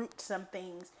root some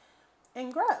things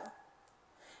and grow.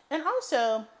 And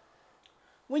also,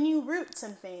 when you root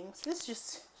some things, this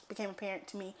just became apparent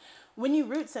to me. When you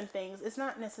root some things, it's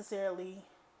not necessarily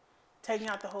taking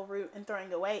out the whole root and throwing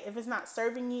it away. If it's not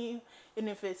serving you, and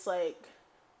if it's like,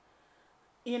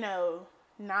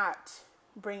 not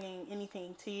bringing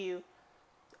anything to you,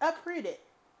 uproot it,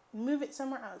 move it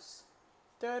somewhere else,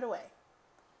 throw it away.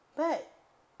 But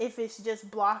if it's just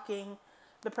blocking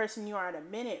the person you are in a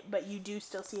minute, but you do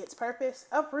still see its purpose,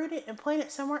 uproot it and plant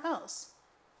it somewhere else.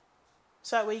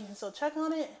 So that way you can still check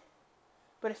on it,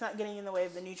 but it's not getting in the way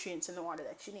of the nutrients and the water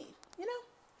that you need,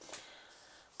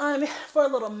 For a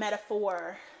little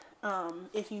metaphor,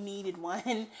 if you needed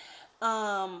one.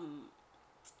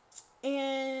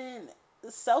 And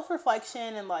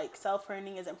self-reflection and like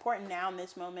self-pruning is important now in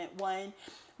this moment. One,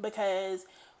 because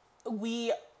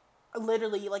we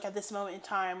literally, like at this moment in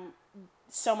time,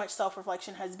 so much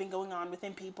self-reflection has been going on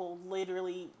within people,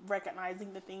 literally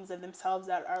recognizing the things of themselves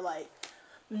that are like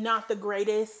not the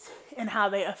greatest and how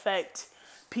they affect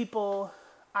people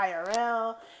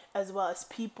IRL, as well as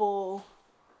people,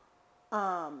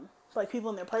 like people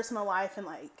in their personal life, and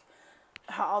like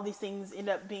how all these things end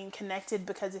up being connected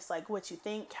because it's like what you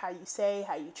think, how you say,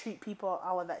 how you treat people,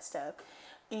 all of that stuff.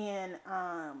 And,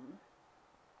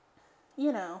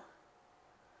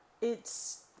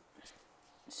 it's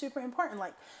super important.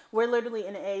 Like, we're literally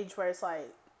in an age where it's like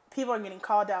people are getting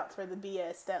called out for the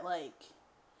BS that like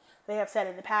they have said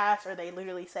in the past, or they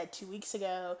literally said 2 weeks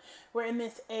ago. We're in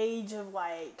this age of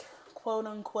like quote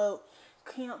unquote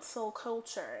cancel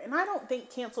culture. And I don't think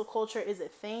cancel culture is a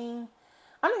thing.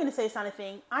 I'm not going to say it's not a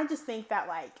thing. I just think that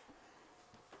like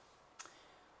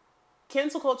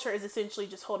cancel culture is essentially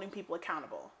just holding people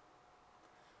accountable.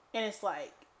 And it's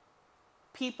like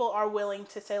people are willing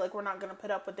to say like, we're not going to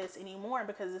put up with this anymore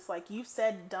because it's like, you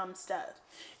said dumb stuff.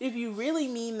 If you really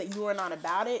mean that you are not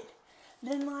about it,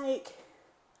 then like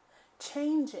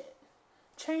change it.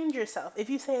 Change yourself. If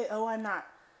you say, oh, I'm not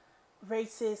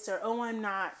racist, or oh, I'm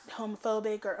not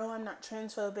homophobic, or oh, I'm not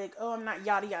transphobic, oh, I'm not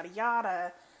yada yada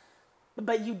yada,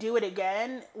 but you do it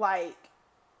again, like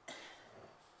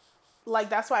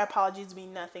that's why apologies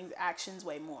mean nothing, actions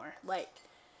way more. Like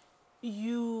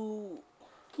you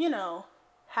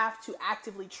have to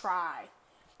actively try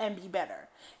and be better.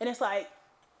 And it's like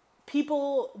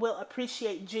people will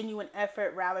appreciate genuine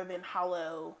effort rather than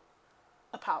hollow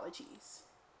apologies.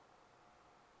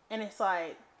 And it's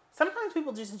like, sometimes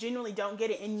people just genuinely don't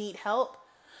get it and need help,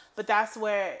 but that's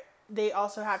where they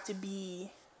also have to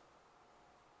be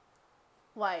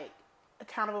like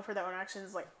accountable for their own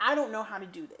actions. Like, I don't know how to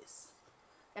do this,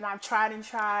 and I've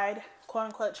tried, quote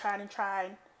unquote, tried,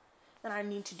 and I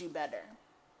need to do better.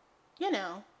 You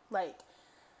know, like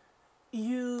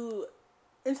you,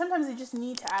 and sometimes you just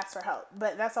need to ask for help,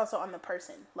 but that's also on the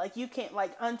person. Like, you can't,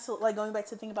 like, like going back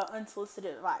to think about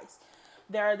unsolicited advice.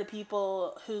 There are the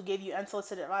people who give you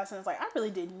unsolicited advice and it's like, I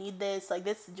really didn't need this. Like,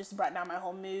 this just brought down my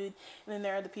whole mood. And then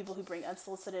there are the people who bring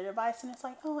unsolicited advice and it's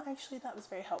like, oh, actually, that was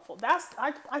very helpful.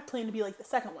 I plan to be like the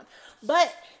second one.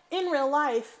 But in real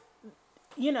life,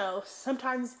 you know,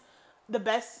 sometimes the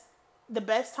best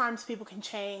times people can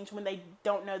change when they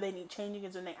don't know they need changing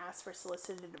is when they ask for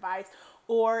solicited advice,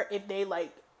 or if they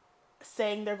like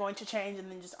saying they're going to change and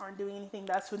then just aren't doing anything.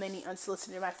 That's when they need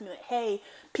unsolicited advice and be like, hey,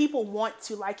 people want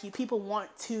to like you, people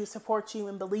want to support you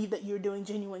and believe that you're doing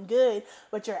genuine good,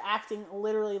 but you're acting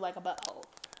literally like a butthole.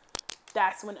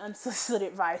 That's when unsolicited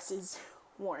advice is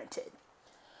warranted.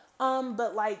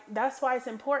 But like, that's why it's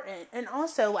important. And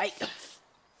also, like,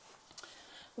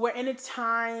 we're in a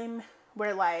time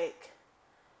where like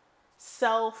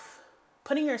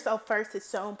putting yourself first is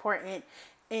so important,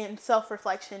 and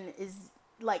self-reflection is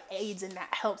like aids and that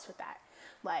helps with that.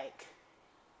 Like,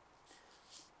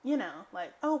 you know,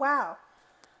 like, oh wow,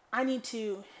 I need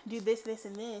to do this, this,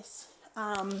 and this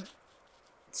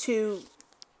to,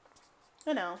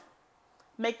 you know,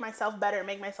 make myself better,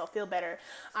 make myself feel better.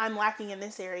 I'm lacking in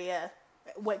this area.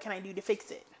 What can I do to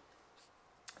fix it?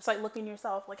 It's like looking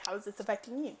yourself, like, how is this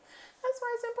affecting you? That's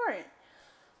why it's important.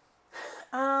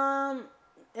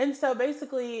 And so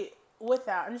basically with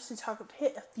that, I'm just going to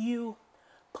hit a few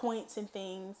points and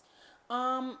things.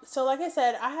 So like I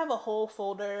said, I have a whole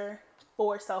folder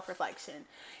for self-reflection.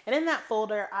 And in that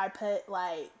folder, I put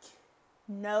like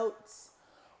notes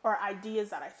or ideas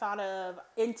that I thought of,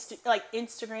 like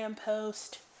Instagram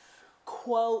post,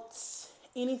 quotes,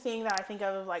 anything that I think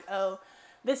of like, oh,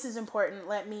 this is important.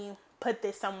 Let me put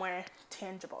this somewhere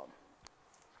tangible.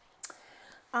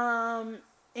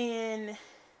 And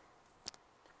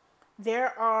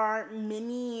there are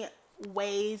many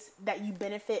ways that you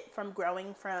benefit from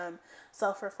growing from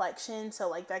self-reflection. So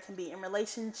like that can be in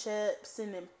relationships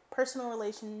and in personal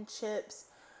relationships,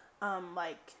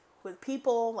 like with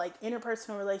people, like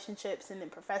interpersonal relationships, and then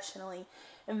professionally,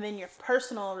 and then your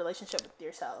personal relationship with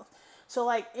yourself. So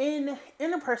like in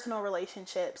interpersonal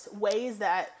relationships, ways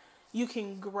that you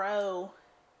can grow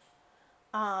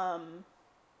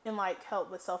and like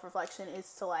help with self-reflection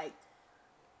is to like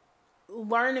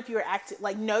learn if you're active,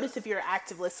 like notice if you're an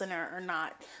active listener or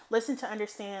not. Listen to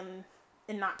understand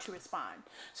and not to respond.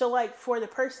 So like for the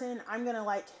person, I'm gonna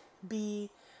like be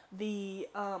the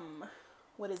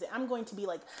I'm going to be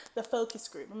like the focus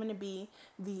group. I'm going to be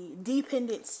the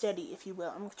dependent study, if you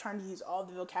will. I'm trying to use all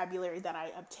the vocabulary that I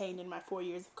obtained in my 4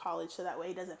 years of college, so that way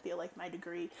it doesn't feel like my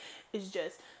degree is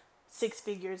just 6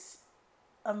 figures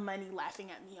of money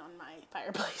laughing at me on my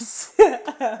fireplace.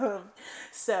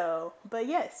 But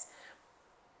yes,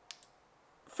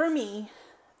 for me,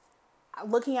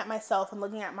 looking at myself and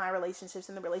looking at my relationships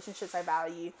and the relationships I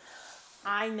value,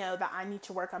 I know that I need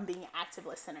to work on being an active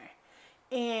listener.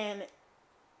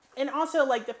 And also,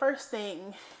 like, the first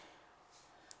thing,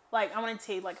 like, I want to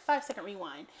take, like, a 5-second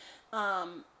rewind.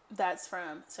 That's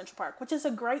from Central Park, which is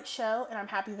a great show, and I'm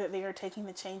happy that they are taking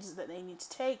the changes that they need to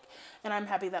take, and I'm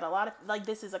happy that a lot of, like,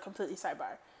 this is a completely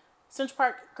sidebar. Central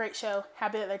Park, great show,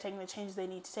 happy that they're taking the changes they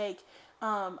need to take.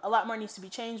 A lot more needs to be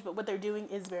changed, but what they're doing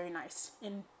is very nice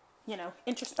and, you know,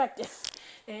 introspective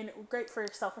and great for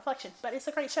self-reflection. But it's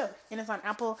a great show, and it's on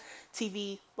Apple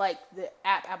TV, like the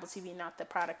app Apple TV, not the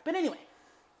product. But anyway,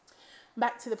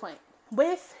 back to the point.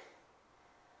 With,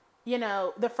 you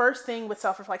know, the first thing with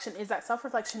self-reflection is that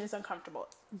self-reflection is uncomfortable.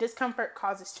 Discomfort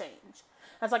causes change.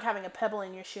 That's like having a pebble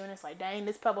in your shoe and it's like, dang,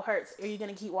 this pebble hurts. Are you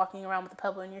going to keep walking around with a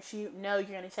pebble in your shoe? No,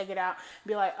 you're going to take it out and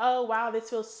be like, oh, wow, this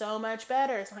feels so much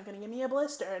better. It's not going to give me a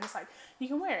blister. And it's like, you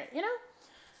can wear it, you know?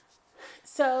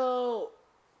 So,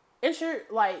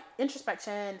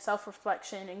 introspection,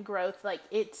 self-reflection, and growth, like,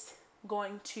 it's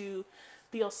going to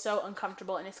feel so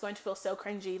uncomfortable and it's going to feel so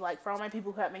cringy. Like, for all my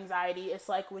people who have anxiety, it's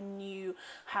like when you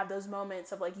have those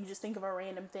moments of, like, you just think of a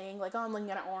random thing, like, oh, I'm looking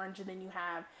at an orange, and then you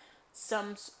have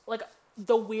some, like,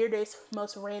 the weirdest,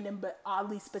 most random, but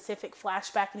oddly specific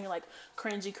flashback, and you're like,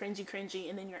 cringy,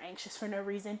 and then you're anxious for no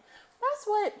reason. That's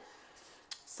what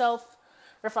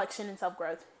self-reflection and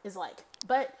self-growth is like.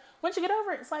 But once you get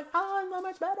over it, it's like, oh, I'm so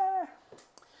much better.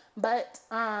 But,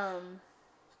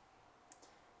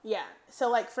 yeah. So,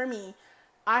 like, for me,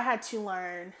 I had to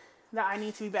learn that I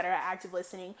need to be better at active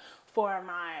listening for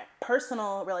my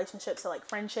personal relationships, so like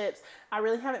friendships, I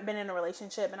really haven't been in a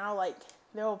relationship, and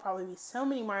there will probably be so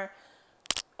many more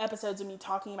episodes of me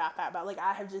talking about that, but like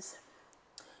I have just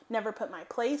never put my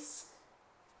place.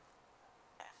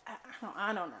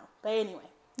 I don't know. But anyway,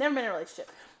 never been in a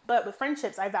relationship. But with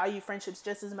friendships, I value friendships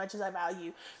just as much as I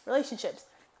value relationships.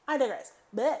 I digress.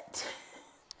 But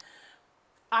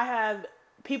I have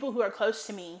people who are close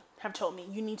to me have told me,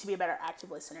 you need to be a better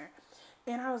active listener.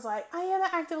 And I was like, I am an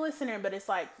active listener, but it's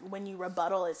like when you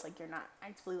rebuttal, it's like you're not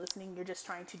actively listening. You're just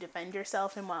trying to defend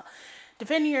yourself. And while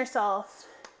defending yourself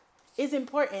is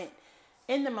important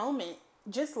in the moment,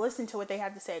 just listen to what they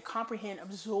have to say, comprehend,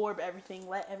 absorb everything,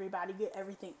 let everybody get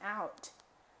everything out.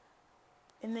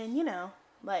 And then,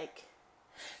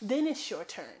 then it's your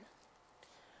turn.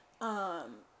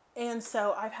 And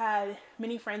so I've had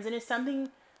many friends, and it's something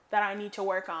that I need to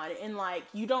work on. And like,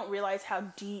 you don't realize how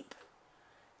deep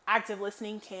active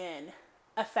listening can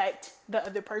affect the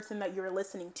other person that you're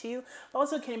listening to, but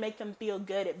also can make them feel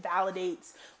good. It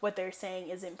validates what they're saying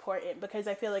is important, because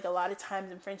I feel like a lot of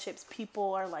times in friendships,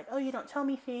 people are like, oh, you don't tell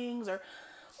me things or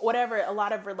whatever. A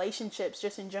lot of relationships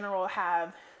just in general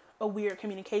have a weird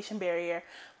communication barrier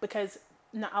because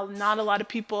not a lot of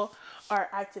people are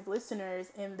active listeners,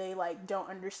 and they like don't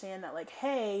understand that, like,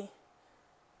 hey,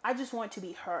 I just want to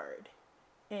be heard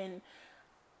and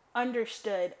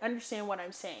understand what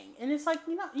I'm saying. And it's like,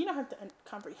 you don't have to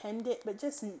comprehend it, but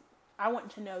just, I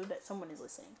want to know that someone is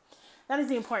listening. That is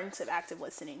the importance of active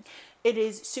listening. It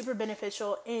is super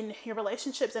beneficial in your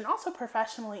relationships and also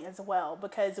professionally as well,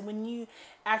 because when you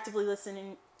actively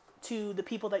listen to the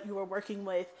people that you are working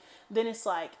with, then it's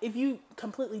like, if you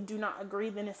completely do not agree,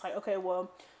 then it's like, okay,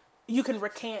 well, you can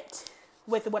recant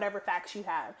with whatever facts you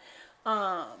have,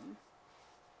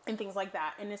 and things like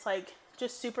that. And it's like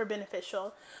just super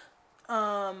beneficial.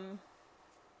 And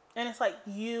it's like,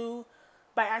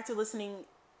 by active listening,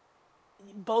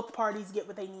 both parties get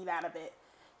what they need out of it.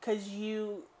 Because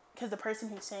the person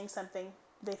who's saying something,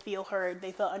 they feel heard,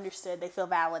 they feel understood, they feel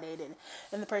validated.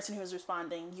 And the person who is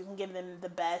responding, you can give them the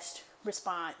best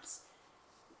response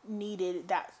needed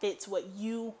that fits what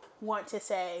you want to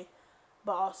say,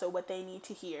 but also what they need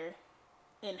to hear,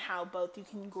 and how both you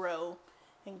can grow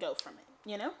and go from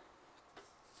it,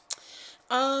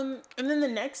 And then the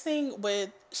next thing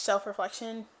with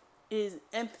self-reflection is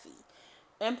empathy.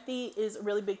 Empathy is a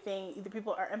really big thing. Either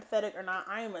people are empathetic or not.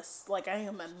 I am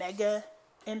a mega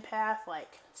empath,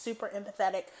 like super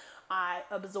empathetic. I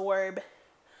absorb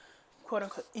quote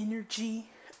unquote energy.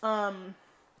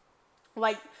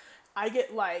 Like I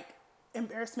get like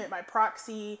embarrassment by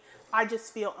proxy. I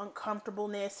just feel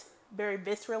uncomfortableness very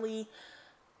viscerally.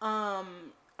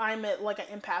 I'm like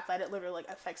an empath that it literally like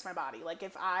affects my body. Like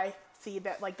if I see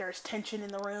that like there's tension in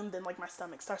the room, then like my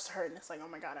stomach starts to hurt, and it's like, oh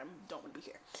my god, I don't want to be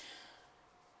here.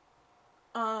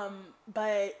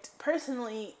 But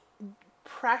personally,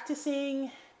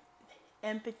 practicing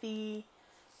empathy,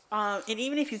 and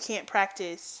even if you can't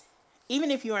practice, even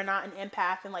if you are not an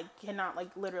empath and like cannot like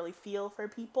literally feel for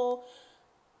people,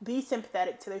 be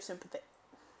sympathetic to their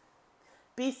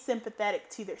Be sympathetic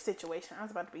to their situation. I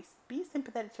was about to be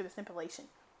sympathetic to their situation.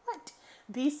 What?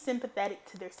 Be sympathetic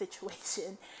to their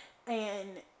situation, and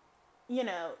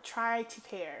try to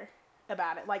care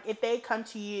about it. Like if they come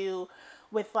to you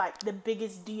with like the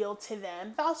biggest deal to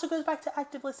them, that also goes back to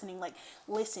active listening. Like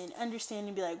listen, understand,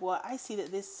 and be like, well, I see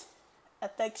that this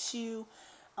affects you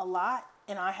a lot,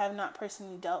 and I have not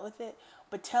personally dealt with it,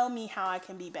 but tell me how I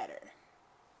can be better.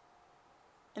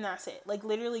 And that's it. Like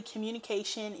literally,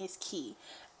 communication is key.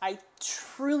 I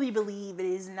truly believe it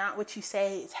is not what you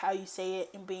say, it's how you say it,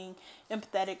 and being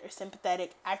empathetic or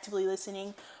sympathetic, actively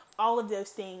listening. All of those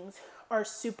things are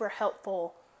super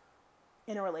helpful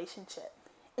in a relationship.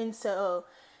 And so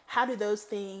how does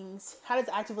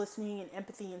active listening and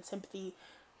empathy and sympathy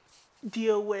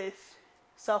deal with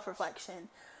self-reflection?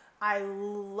 I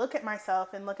look at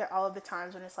myself and look at all of the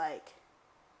times when it's like,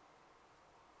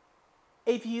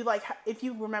 if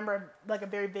you remember like a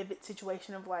very vivid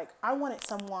situation of like, I wanted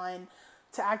someone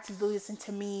to actively listen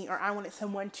to me, or I wanted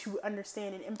someone to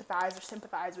understand and empathize or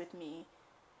sympathize with me,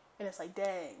 and it's like,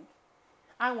 dang,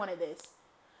 I wanted this,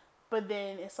 but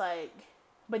then it's like,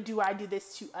 but do I do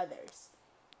this to others?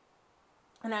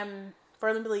 And I'm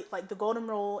firmly believe like the golden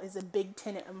rule is a big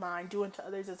tenet of mine: doing to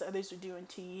others as others are doing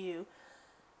to you.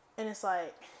 And it's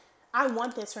like, I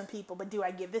want this from people, but do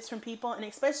I get this from people? And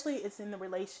especially it's in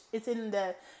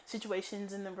the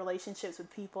situations in the relationships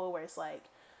with people where it's like,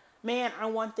 man, I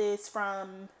want this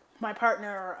from my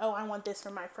partner, or oh, I want this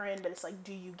from my friend, but it's like,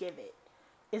 do you give it?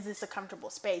 Is this a comfortable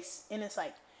space? And it's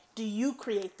like, do you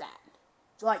create that?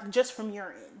 Like just from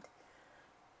your end.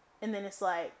 And then it's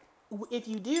like, if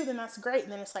you do, then that's great.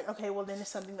 And then it's like, okay, well, then it's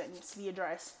something that needs to be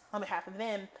addressed on behalf of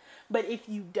them. But if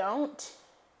you don't,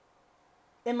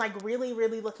 and like really,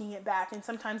 really looking it back, and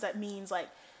sometimes that means like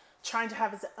trying to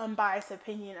have as unbiased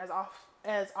opinion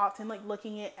as often, like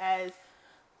looking it as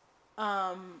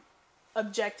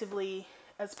objectively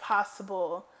as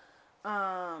possible,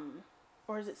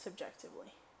 or is it subjectively?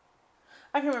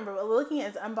 I can remember, but looking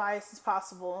at as unbiased as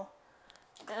possible.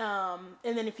 And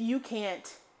then if you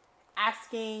can't,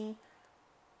 asking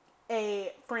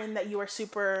a friend that you are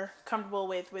super comfortable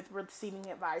with receiving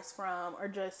advice from, or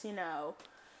just,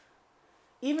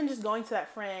 even just going to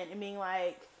that friend and being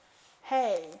like,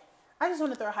 hey, I just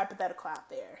want to throw a hypothetical out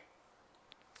there.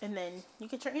 And then you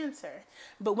get your answer.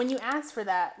 But when you ask for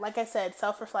that, like I said,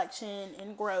 self-reflection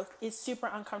and growth is super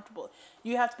uncomfortable.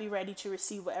 You have to be ready to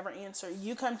receive whatever answer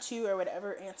you come to or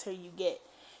whatever answer you get.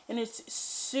 And it's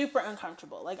super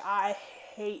uncomfortable. Like, I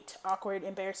hate awkward,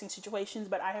 embarrassing situations,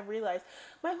 but I have realized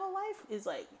my whole life is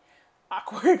like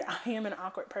awkward. I am an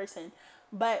awkward person.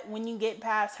 But when you get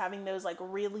past having those like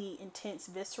really intense,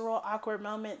 visceral, awkward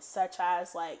moments, such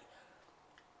as like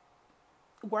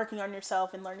working on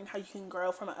yourself and learning how you can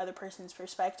grow from another person's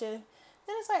perspective,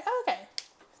 then it's like, oh, okay,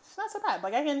 it's not so bad.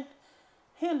 Like, I can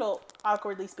handle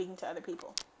awkwardly speaking to other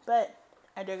people. But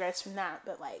I digress from that.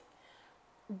 But like,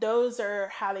 those are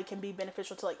how they can be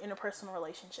beneficial to like interpersonal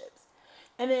relationships.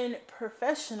 And then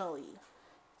professionally,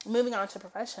 moving on to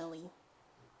professionally,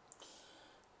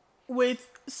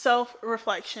 with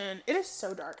self-reflection, it is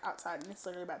so dark outside and it's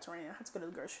literally about to rain. I have to go to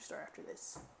the grocery store after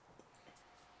this.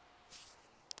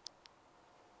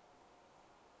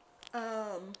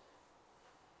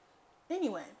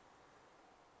 Anyway,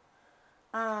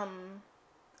 I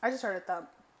just heard a thump.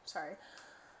 Sorry.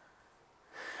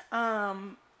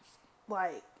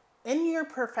 Like, in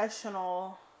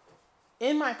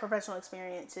my professional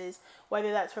experiences,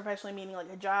 whether that's professionally meaning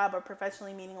like a job or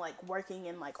professionally meaning like working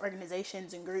in like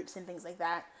organizations and groups and things like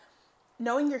that,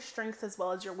 knowing your strengths as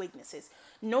well as your weaknesses,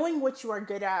 knowing what you are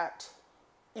good at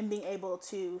and being able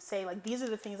to say like, these are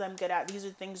the things I'm good at, these are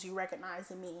the things you recognize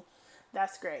in me,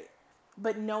 that's great.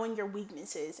 But knowing your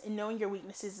weaknesses and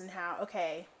how,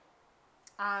 okay,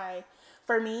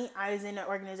 for me, I was in an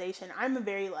organization, I'm a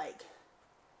very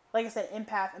like I said,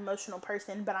 empath, emotional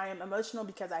person, but I am emotional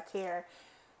because I care.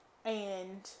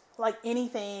 And like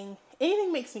anything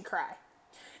makes me cry.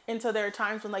 And so there are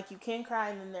times when like you can cry,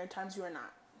 and then there are times you are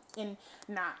not.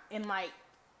 And like,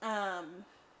 I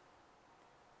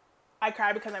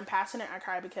cry because I'm passionate. I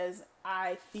cry because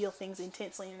I feel things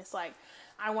intensely, and it's like,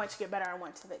 I want to get better. I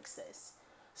want to fix this.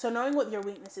 So knowing what your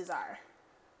weaknesses are.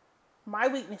 My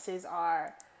weaknesses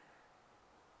are,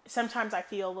 sometimes I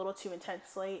feel a little too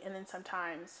intensely, and then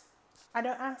sometimes I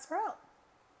don't ask for help.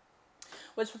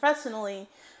 Which professionally,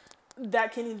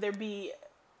 that can either be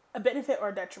a benefit or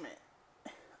a detriment.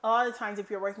 A lot of times, if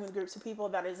you're working with groups of people,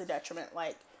 that is a detriment.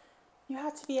 Like, you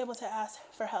have to be able to ask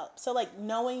for help. So like,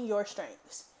 knowing your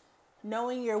strengths,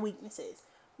 knowing your weaknesses,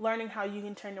 learning how you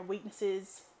can turn your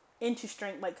weaknesses into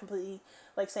strength, like completely,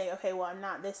 like saying, okay, well, I'm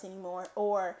not this anymore,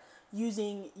 or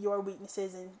using your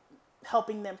weaknesses and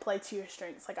helping them play to your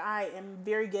strengths. Like, I am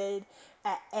very good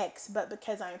at X, but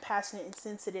because I am passionate and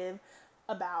sensitive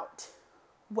about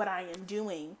what I am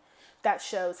doing, that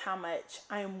shows how much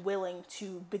I am willing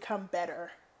to become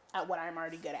better at what I'm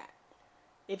already good at.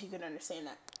 If you can understand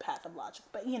that path of logic.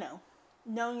 But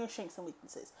knowing your strengths and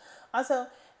weaknesses. Also,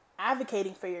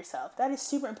 advocating for yourself. That is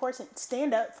super important.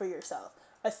 Stand up for yourself.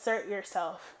 Assert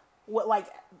yourself.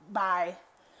 By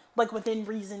within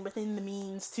reason, within the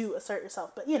means to assert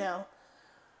yourself. But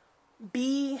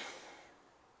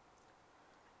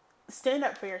stand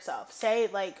up for yourself. Say,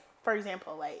 like, for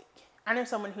example, like, I know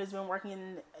someone who's been working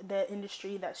in the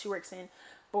industry that she works in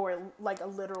for like a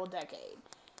literal decade,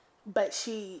 but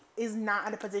she is not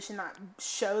at a position that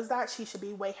shows that she should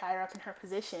be way higher up in her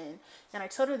position. And I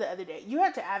told her the other day, you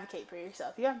have to advocate for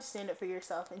yourself. You have to stand up for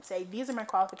yourself and say, these are my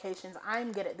qualifications.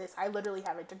 I'm good at this. I literally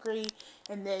have a degree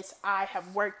in this. I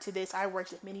have worked to this. I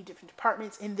worked with many different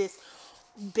departments in this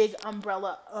big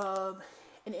umbrella of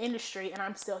an industry, and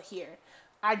I'm still here.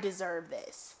 I deserve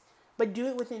this. But do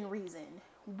it within reason,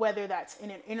 whether that's in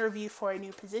an interview for a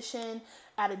new position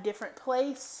at a different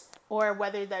place, or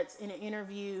whether that's in an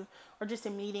interview or just a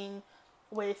meeting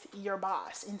with your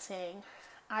boss and saying,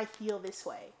 I feel this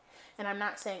way. And I'm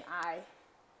not saying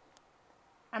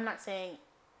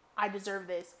I deserve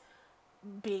this,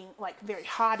 being like very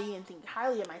haughty and thinking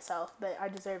highly of myself, but I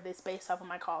deserve this based off of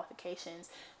my qualifications,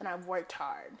 and I've worked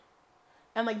hard.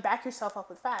 And like, back yourself up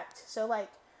with facts. So like,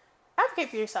 advocate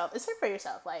for yourself, assert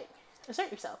yourself, like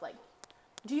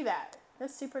do that.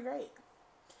 That's super great.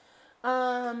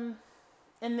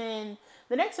 And then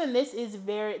The next one, this is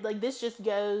very, like, this just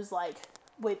goes, like,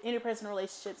 with interpersonal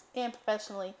relationships and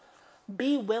professionally.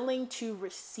 Be willing to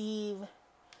receive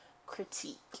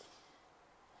critique.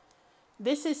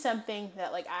 This is something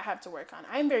that, like, I have to work on.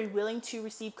 I'm very willing to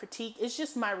receive critique. It's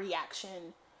just my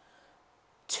reaction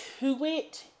to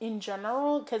it in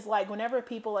general, because, like, whenever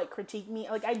people, like, critique me,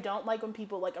 like, I don't like when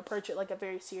people, like, approach it like a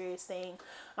very serious thing.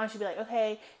 I should be like,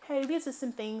 okay, hey, these are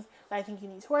some things that I think you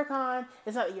need to work on.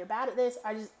 It's not that you're bad at this.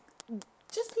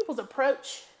 Just people's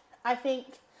approach, I think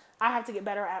I have to get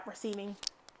better at receiving.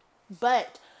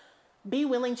 But be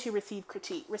willing to receive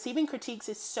critique. Receiving critiques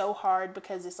is so hard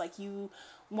because it's like you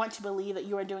want to believe that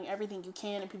you are doing everything you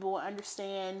can and people will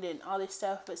understand and all this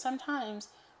stuff. But sometimes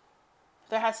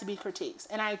there has to be critiques.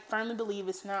 And I firmly believe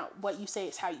it's not what you say,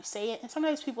 it's how you say it. And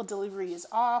sometimes people's delivery is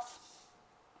off.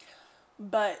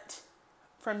 But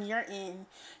from your end,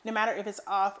 no matter if it's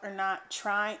off or not,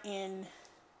 try and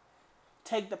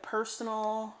take the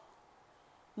personalness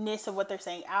of what they're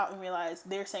saying out and realize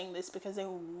they're saying this because they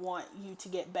want you to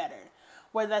get better.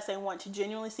 Whether that's they want to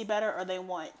genuinely see better or they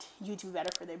want you to be better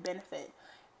for their benefit.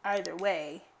 Either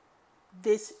way,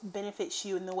 this benefits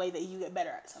you in the way that you get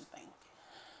better at something.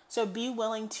 So be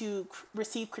willing to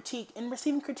receive critique. And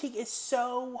receiving critique is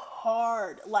so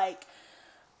hard. Like,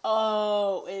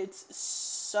 oh, it's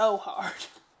so hard.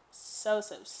 So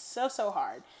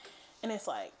hard. And it's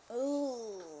like,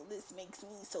 oh, this makes me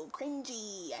so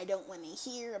cringy. I don't want to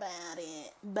hear about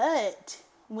it. But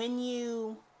when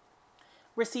you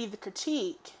receive the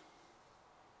critique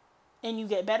and you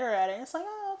get better at it, it's like,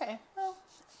 oh, okay, well,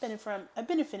 I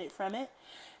benefited from it.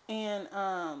 And,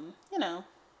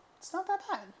 it's not that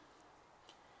bad.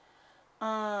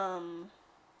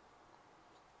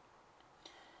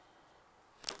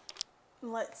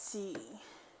 Let's see.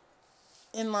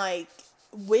 And, like,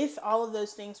 with all of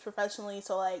those things professionally,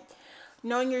 so, like,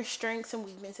 knowing your strengths and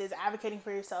weaknesses, advocating for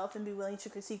yourself, and be willing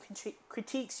to receive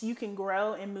critiques, you can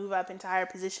grow and move up into higher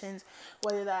positions,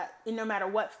 whether that, no matter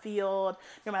what field,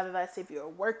 no matter that's if you're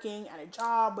working at a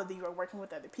job, whether you're working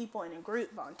with other people in a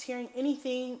group, volunteering,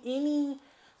 anything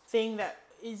that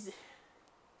is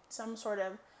some sort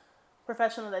of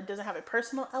professional that doesn't have a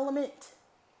personal element,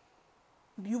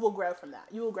 you will grow from that.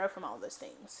 You will grow from all those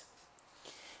things.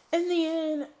 And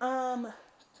then,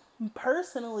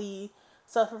 personally,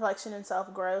 self-reflection and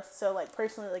self-growth. So, like,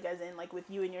 personally, like, as in, like, with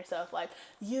you and yourself, like,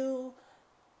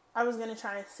 I was going to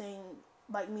try and sing,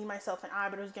 like, me, myself, and I,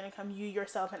 but it was going to come you,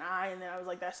 yourself, and I, and then I was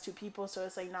like, that's two people, so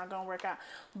it's, like, not going to work out.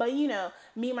 But,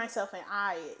 me, myself, and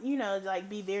I, like,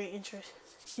 be very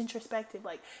introspective,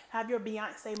 like, have your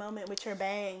Beyonce moment with your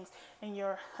bangs and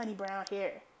your honey brown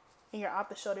hair and your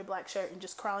off-the-shoulder black shirt and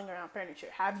just crawling around furniture.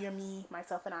 Have your me,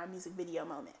 myself, and I music video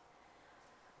moment.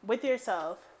 With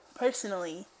yourself,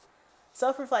 personally,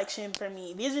 self-reflection for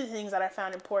me, these are the things that I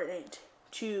found important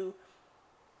to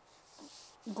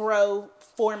grow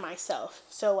for myself.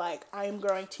 So, like, I am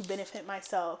growing to benefit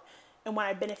myself. And when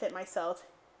I benefit myself,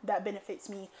 that benefits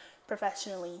me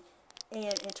professionally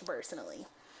and interpersonally.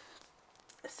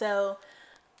 So,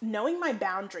 knowing my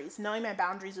boundaries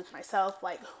with myself,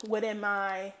 like, what am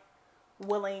I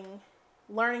willing,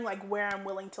 learning, like, where I'm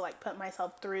willing to, like, put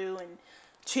myself through and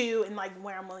like,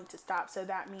 where I'm willing to stop. So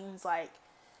that means, like,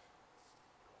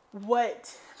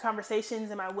 what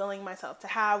conversations am I willing myself to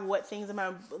have? What things am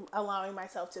I allowing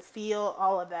myself to feel?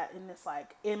 All of that. And it's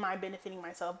like, am I benefiting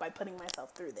myself by putting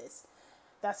myself through this?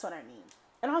 That's what I mean.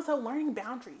 And also learning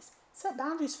boundaries. Set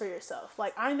boundaries for yourself.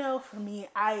 Like, I know for me,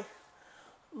 I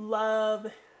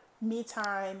love me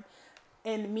time,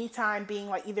 and me time being,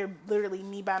 like, either literally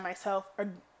me by myself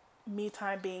or me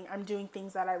time being I'm doing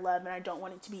things that I love and I don't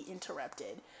want it to be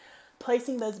interrupted.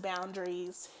 Placing those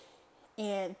boundaries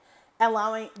and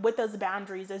allowing, with those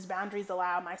boundaries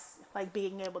allow my, like,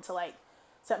 being able to, like,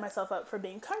 set myself up for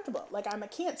being comfortable. Like, I'm a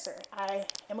Cancer. I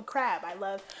am a crab. I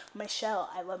love my shell.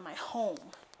 I love my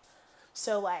home.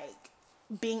 So, like,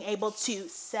 being able to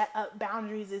set up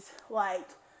boundaries is like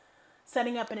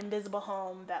setting up an invisible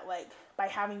home that, like, by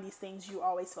having these things, you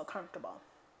always feel comfortable.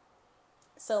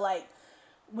 So, like,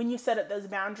 when you set up those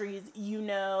boundaries, you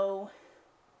know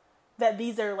that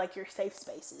these are, like, your safe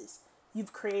spaces.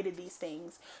 You've created these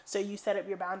things. So you set up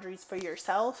your boundaries for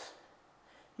yourself.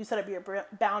 You set up your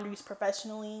boundaries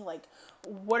professionally. Like,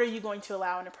 what are you going to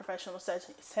allow in a professional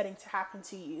setting to happen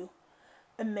to you?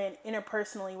 And then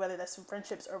interpersonally, whether that's in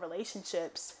friendships or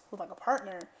relationships with, like, a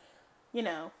partner,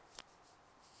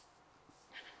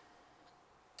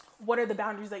 what are the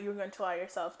boundaries that you're going to allow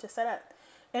yourself to set up?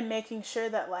 And making sure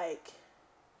that, like,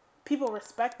 people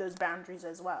respect those boundaries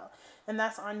as well. And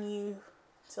that's on you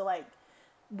to, like,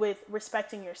 with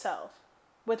respecting yourself.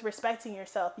 With respecting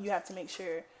yourself, you have to make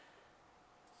sure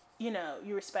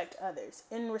you respect others.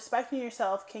 And respecting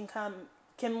yourself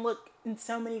can look in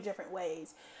so many different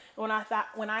ways. When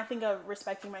I think of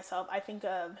respecting myself, I think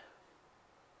of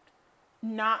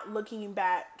not looking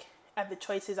back at the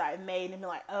choices I've made and be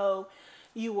like, oh,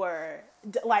 you were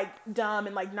like dumb,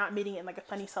 and like not meaning it in like a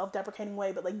funny self-deprecating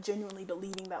way, but like genuinely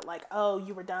believing that like, oh,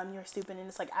 you were dumb, you're stupid. And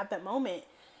it's like at that moment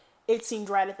it seemed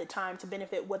right at the time to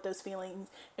benefit what those feelings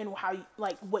and how you,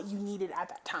 like what you needed at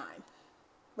that time.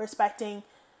 Respecting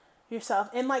yourself.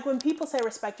 And like when people say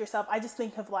respect yourself, I just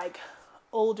think of like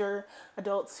older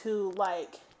adults who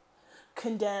like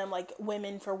condemn like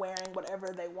women for wearing whatever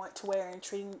they want to wear and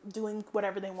doing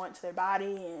whatever they want to their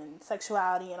body and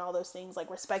sexuality and all those things. Like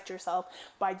respect yourself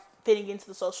by fitting into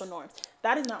the social norms.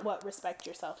 That is not what respect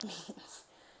yourself means.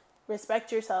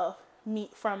 Respect yourself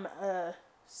from a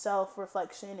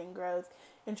self-reflection and growth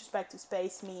introspective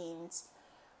space means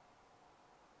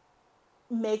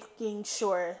making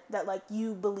sure that like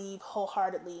you believe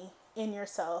wholeheartedly in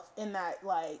yourself, and that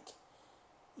like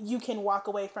you can walk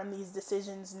away from these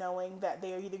decisions knowing that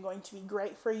they are either going to be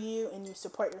great for you and you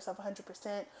support yourself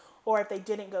 100%, or if they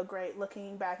didn't go great,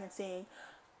 looking back and seeing,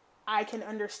 I can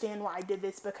understand why I did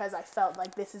this because I felt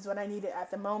like this is what I needed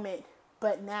at the moment,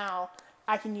 but now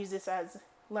I can use this as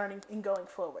learning and going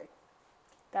forward.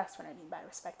 That's what I mean by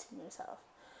respecting yourself.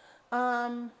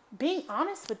 Being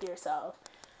honest with yourself.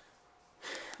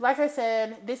 Like I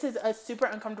said, this is a super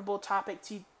uncomfortable topic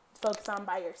to focus on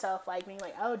by yourself, like being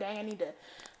like, oh dang, I need to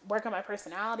work on my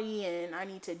personality and I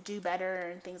need to do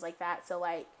better and things like that. So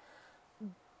like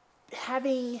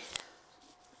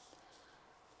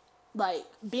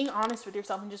being honest with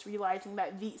yourself and just realizing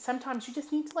that sometimes you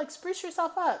just need to like spruce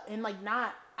yourself up, and like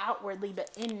not outwardly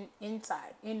but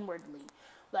inwardly,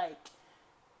 like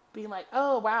being like,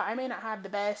 oh wow, I may not have the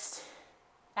best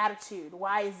attitude.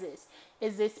 Why is this?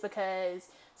 Is this because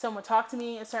someone talked to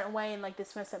me a certain way and like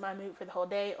this messed up my mood for the whole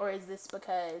day? Or is this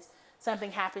because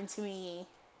something happened to me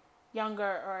younger,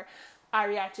 or I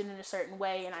reacted in a certain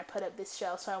way and I put up this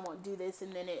shell so I won't do this,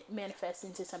 and then it manifests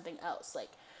into something else? Like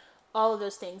all of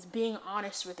those things, being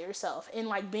honest with yourself, and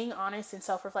like being honest and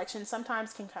self-reflection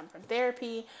sometimes can come from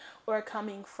therapy or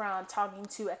coming from talking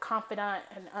to a confidant,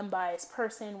 an unbiased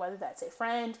person, whether that's a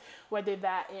friend, whether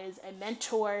that is a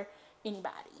mentor,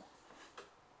 anybody.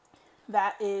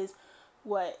 That is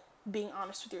what being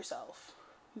honest with yourself,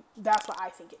 that's what I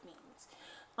think it means.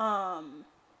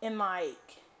 And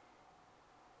like,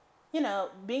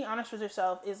 being honest with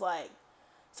yourself is like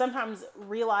sometimes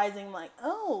realizing like,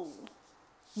 oh,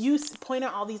 you point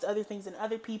out all these other things in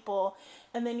other people,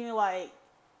 and then you're like,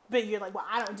 well,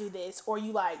 I don't do this, or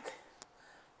you like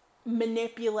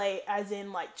manipulate, as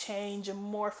in like change and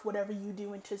morph whatever you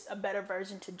do into a better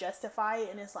version to justify it.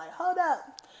 And it's like, hold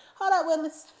up,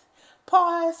 Willis,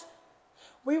 pause,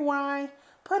 rewind,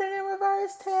 put it in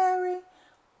reverse, Terry.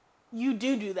 You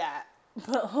do that,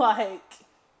 but like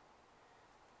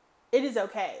it is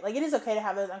okay. Like it is okay to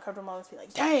have those uncomfortable moments. Be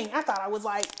like, dang, I thought it was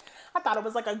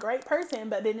like a great person,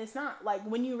 but then it's not. Like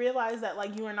when you realize that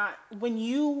like when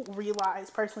you realize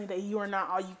personally that you are not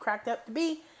all you cracked up to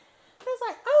be, it's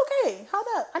like, okay, hold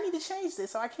up, I need to change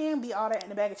this so I can be all that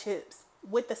in a bag of chips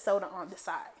with the soda on the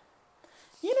side.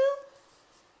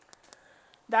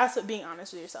 That's what being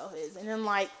honest with yourself is. And then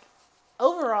like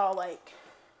overall, like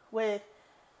with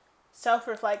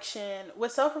self-reflection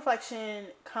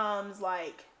comes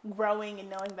like growing and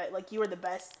knowing that like you are the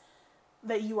best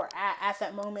that you are at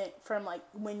that moment. From like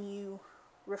when you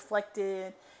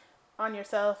reflected on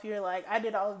yourself, you're like, I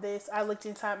did all of this, I looked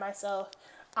inside myself,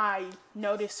 I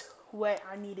noticed what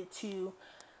I needed to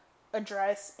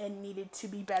address and needed to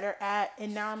be better at,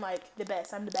 and now I'm like the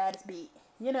best, I'm the baddest beat,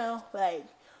 like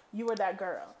you were that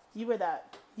girl, you were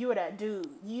that dude,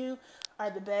 you are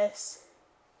the best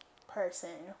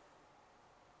person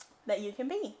that you can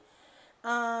be.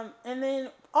 And then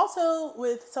also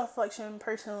with self-reflection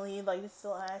personally, like this is the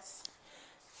last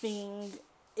thing,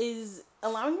 is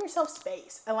allowing yourself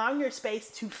space, allowing your space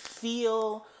to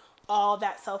feel all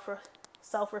that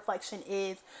self-reflection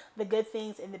is, the good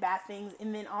things and the bad things.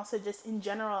 And then also just in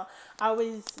general, I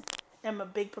always am a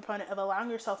big proponent of allowing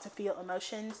yourself to feel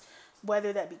emotions,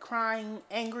 whether that be crying,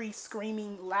 angry,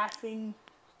 screaming, laughing,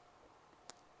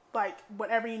 like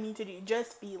whatever you need to do,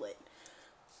 just feel it.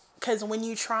 Because when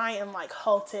you try and like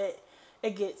halt it,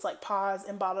 it gets like paused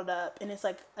and bottled up, and it's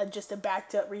like just a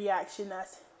backed up reaction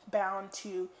that's bound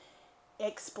to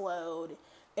explode,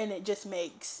 and it just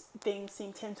makes things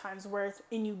seem 10 times worse,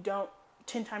 and you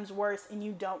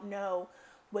don't know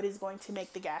what is going to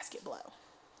make the gasket blow.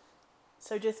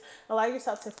 So just allow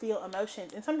yourself to feel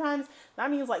emotions. And sometimes that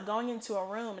means like going into a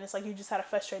room and it's like you just had a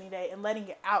frustrating day and letting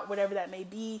it out, whatever that may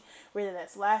be, whether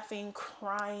that's laughing,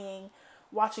 crying,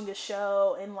 watching a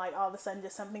show, and like all of a sudden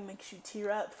just something makes you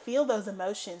tear up. Feel those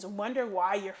emotions. Wonder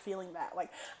why you're feeling that. Like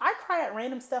I cry at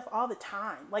random stuff all the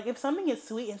time. Like if something is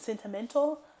sweet and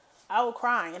sentimental, I will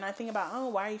cry and I think about, oh,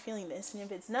 why are you feeling this? And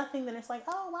if it's nothing, then it's like,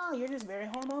 oh wow, you're just very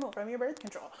hormonal from your birth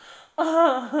control.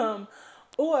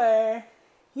 Or,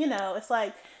 it's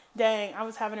like, dang, I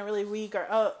was having a really weak or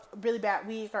oh, really bad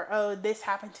week, or oh, this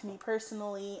happened to me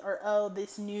personally, or oh,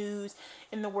 this news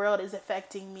in the world is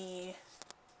affecting me.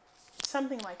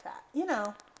 Something like that.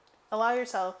 Allow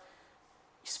yourself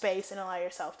space and allow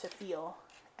yourself to feel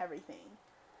everything.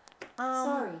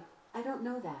 Sorry, I don't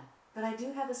know that, but I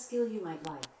do have a skill you might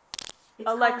like. It's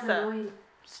Alexa, called annoying.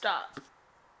 Stop.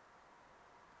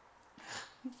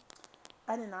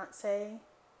 I did not say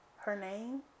her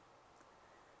name.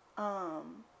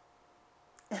 I'm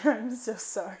so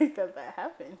sorry that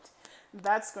happened.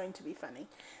 That's going to be funny.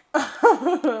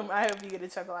 I hope you get a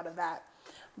chuckle out of that.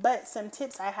 But some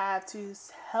tips I have to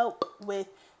help with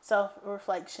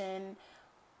self-reflection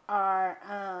are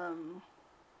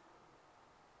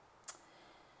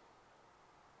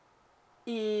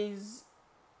is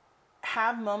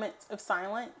have moments of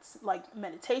silence, like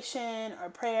meditation or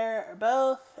prayer or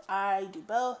both. I do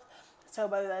both. So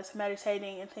whether that's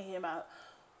meditating and thinking about,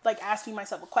 like, asking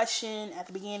myself a question at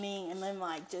the beginning and then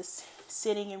like just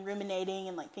sitting and ruminating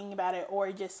and like thinking about it,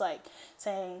 or just like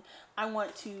saying I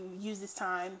want to use this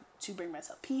time to bring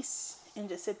myself peace and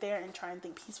just sit there and try and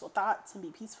think peaceful thoughts and be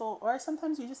peaceful. Or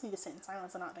sometimes you just need to sit in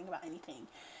silence and not think about anything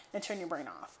and turn your brain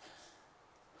off.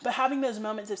 But having those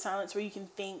moments of silence where you can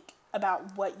think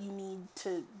about what you need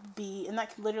to be, and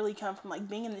that can literally come from like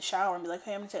being in the shower and be like,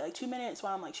 hey, I'm gonna take like 2 minutes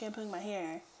while I'm like shampooing my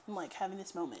hair and like having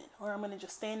this moment, or I'm gonna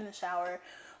just stand in the shower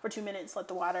for 2 minutes, let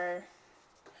the water,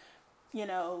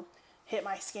 hit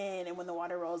my skin, and when the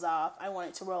water rolls off, I want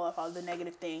it to roll off all of the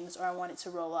negative things, or I want it to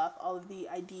roll off all of the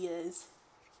ideas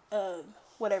of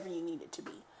whatever you need it to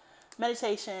be.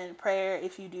 Meditation, prayer,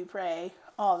 if you do pray,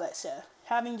 all that stuff.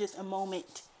 Having just a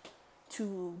moment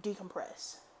to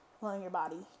decompress, allowing your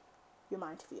body, your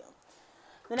mind to feel.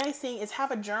 The next thing is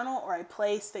have a journal or a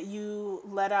place that you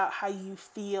let out how you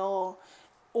feel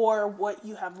or what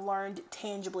you have learned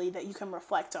tangibly that you can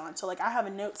reflect on. So like I have a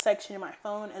note section in my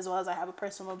phone as well as I have a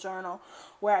personal journal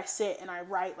where I sit and I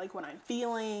write like what I'm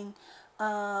feeling.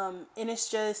 And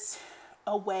it's just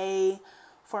a way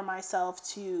for myself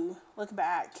to look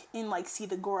back and like see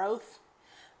the growth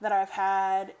that I've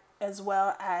had, as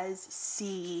well as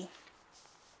see,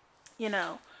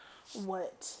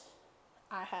 what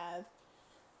I have,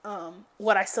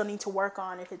 what I still need to work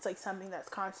on, if it's like something that's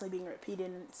constantly being repeated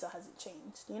and it still hasn't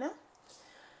changed.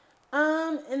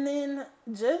 And then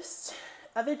just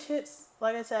other tips,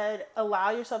 like I said,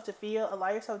 allow yourself to feel, allow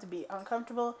yourself to be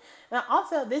uncomfortable. And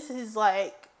also, this is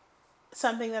like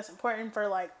something that's important for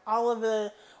like all of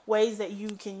the ways that you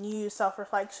can use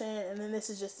self-reflection. And then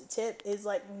this is just a tip, is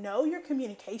like know your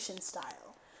communication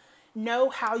style. Know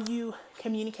how you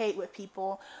communicate with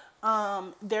people.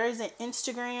 There is an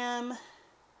Instagram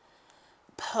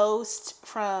post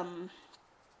from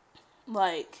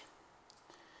like,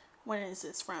 when is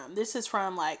this from? This is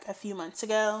from like a few months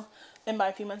ago. And by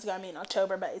a few months ago, I mean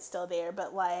October, but it's still there.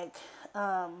 But like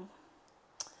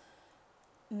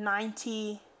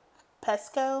 90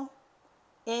 Pesco,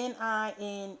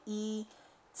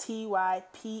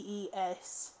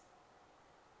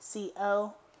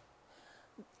 NINETYPESCO.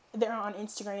 They're on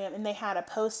Instagram and they had a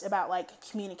post about like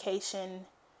communication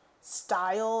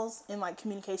styles and like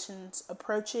communications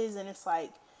approaches, and it's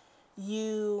like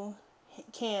you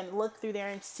can look through there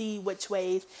and see which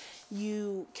ways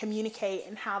you communicate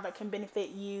and how that can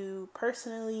benefit you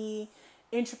personally,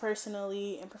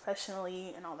 interpersonally, and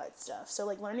professionally, and all that stuff. So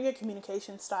like learning your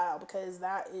communication style, because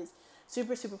that is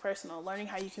super, super personal. Learning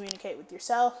how you communicate with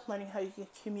yourself, learning how you can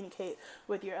communicate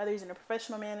with your others in a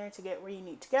professional manner to get where you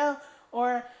need to go,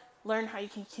 or learn how you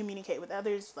can communicate with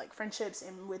others, like friendships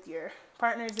and with your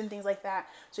partners and things like that,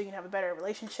 so you can have a better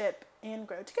relationship and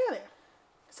grow together.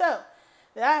 So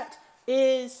that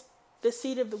is the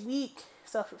seed of the week,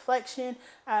 self-reflection.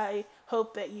 I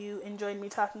hope that you enjoyed me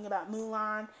talking about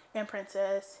Mulan and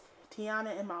Princess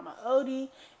Tiana and Mama Odie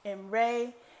and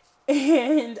Ray.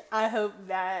 And I hope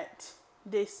that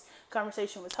this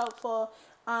conversation was helpful.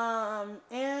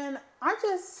 And I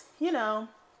just,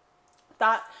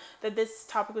 thought that this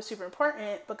topic was super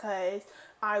important because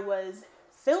I was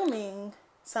filming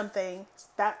something.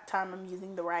 That time I'm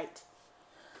using the right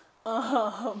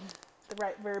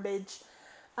verbiage.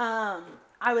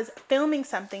 I was filming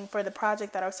something for the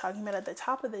project that I was talking about at the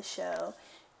top of the show,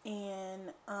 and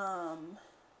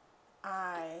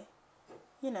I,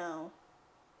 you know,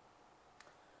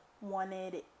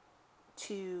 wanted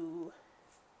to,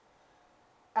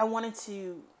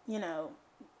 you know,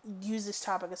 use this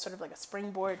topic as sort of like a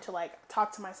springboard to like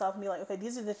talk to myself and be like, okay,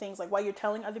 these are the things, like, while you're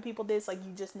telling other people this, like,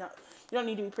 you just know, you don't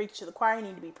need to be preaching to the choir, you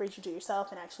need to be preaching to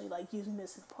yourself and actually like using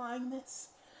this and applying this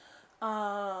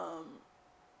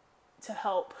to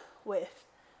help with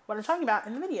what I'm talking about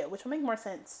in the video, which will make more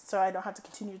sense so I don't have to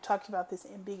continue to talk about this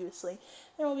ambiguously.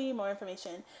 There will be more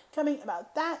information coming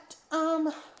about that.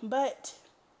 But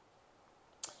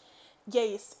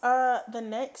yes, the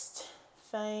next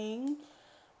thing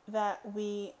that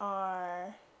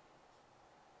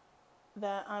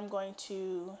I'm going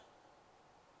to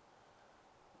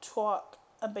talk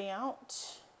about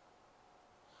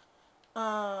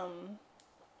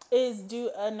is do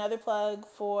another plug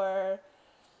for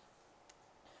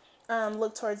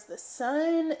Look Towards the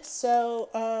Sun. So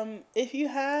if you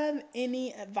have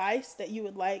any advice that you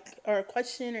would like, or a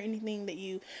question or anything that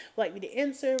you would like me to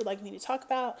answer, would like me to talk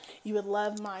about, you would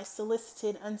love my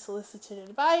solicited, unsolicited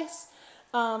advice,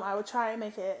 I would try and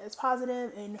make it as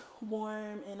positive and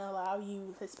warm and allow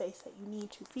you the space that you need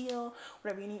to feel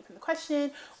whatever you need from the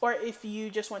question. Or if you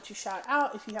just want to shout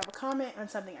out, if you have a comment on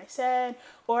something I said,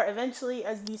 or eventually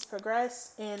as these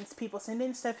progress and people send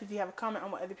in stuff, if you have a comment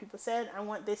on what other people said, I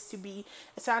want this to be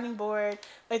a sounding board.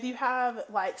 If you have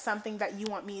like something that you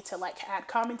want me to like add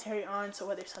commentary on, so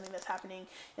whether it's something that's happening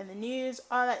in the news,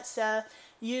 all that stuff,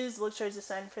 use Look Towards the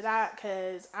Sun for that,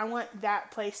 because I want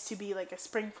that place to be like a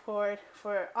springboard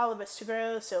for all of us to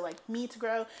grow. So like me to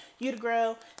grow, you to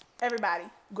grow, everybody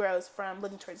grows from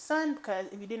looking towards the sun, because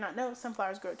if you did not know,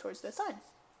 sunflowers grow towards the sun.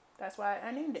 That's why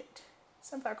I named it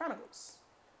Sunflower Chronicles,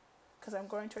 because I'm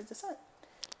growing towards the sun.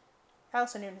 I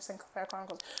also named it Sunflower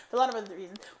Chronicles for a lot of other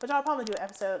reasons, which I'll probably do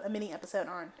a mini episode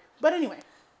on. But anyway,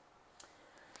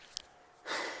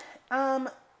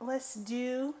 let's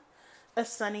do a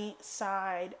sunny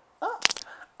side up.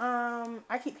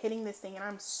 I keep hitting this thing and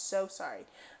I'm so sorry.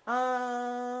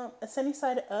 A sunny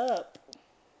side up.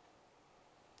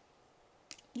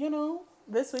 You know,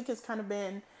 this week has kind of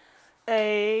been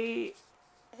it's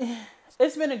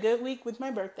been a good week with my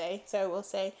birthday. So I will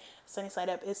say sunny side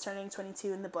up is turning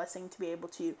 22 and the blessing to be able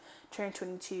to turn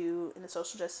 22 in the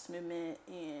social justice movement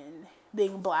and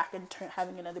being Black and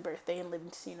having another birthday and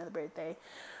living to see another birthday.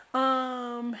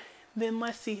 Then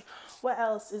let's see, what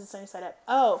else is a sunny side up?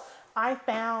 Oh, I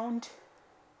found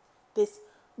this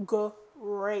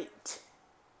great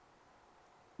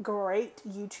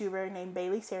YouTuber named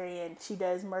Bailey Sarian. She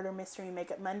does murder mystery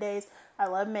makeup Mondays. I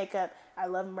love makeup. I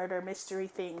love murder mystery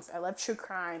things. I love true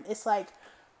crime. It's like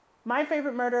my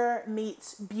favorite murder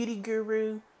meets beauty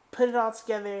guru. Put it all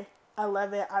together. I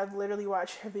love it. I've literally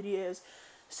watched her videos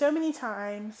so many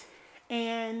times.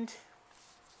 And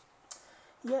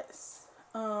yes.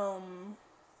 Oh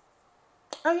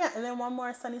yeah, and then one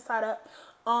more sunny side up.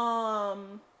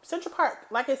 Central Park.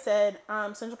 Like I said,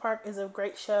 Central Park is a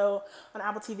great show on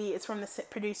Apple TV. It's from the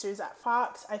producers at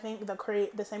Fox. I think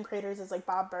the same creators as like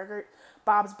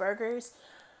Bob's Burgers.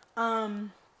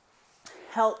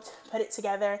 Helped put it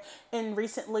together. And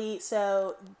recently,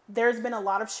 so there's been a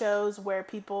lot of shows where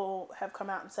people have come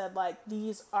out and said like,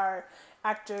 these are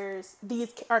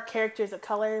characters of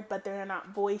color, but they're not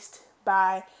voiced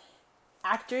by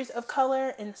actors of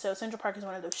color. And so Central Park is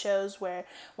one of those shows where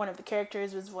one of the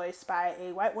characters was voiced by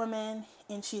a white woman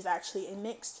and she's actually a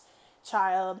mixed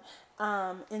child.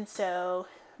 And so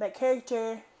that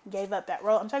character gave up that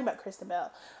role. I'm talking about Kristen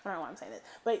Bell. I don't know why I'm saying this,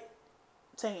 but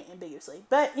saying it ambiguously.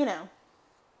 But, you know,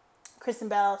 Kristen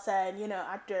Bell said, you know,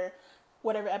 after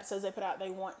whatever episodes they put out,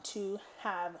 they want to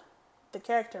have the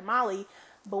character Molly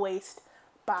voiced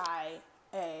by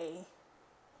a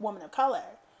woman of color.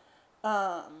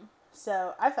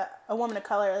 So I thought a woman of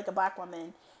color, like a Black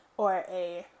woman, or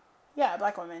a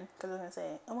Black woman, because I was gonna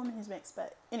say a woman who's mixed,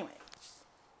 but anyway,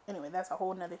 that's a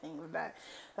whole nother thing with that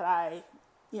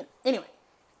anyway,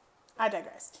 I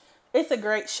digress. It's a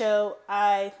great show.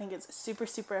 I think it's super,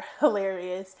 super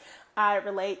hilarious. I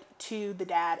relate to the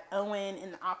dad, Owen,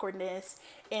 and the awkwardness,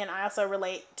 and I also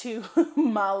relate to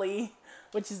Molly,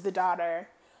 which is the daughter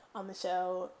on the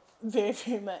show, very,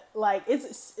 very much. Like,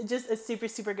 it's just a super,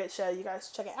 super good show. You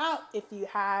guys check it out if you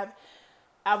have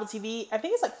Apple TV. I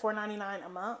think it's like $4.99 a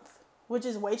month, which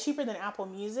is way cheaper than Apple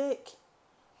Music,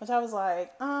 which I was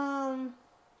like, how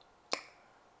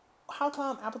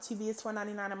come Apple TV is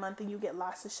 $4.99 a month and you get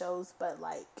lots of shows, but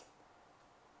like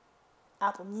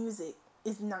Apple Music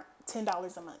is not $10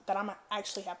 a month? That I'm gonna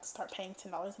actually have to start paying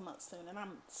 $10 a month soon, and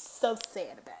I'm so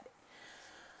sad about it.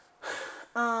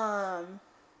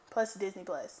 Plus Disney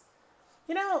Plus.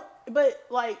 You know, but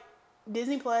like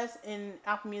Disney Plus and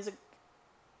Apple Music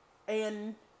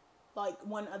and like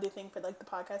one other thing for like the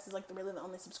podcast is like really the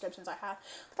only subscriptions I have.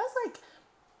 But that's like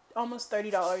almost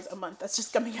 $30 a month that's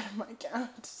just coming out of my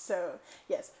account. So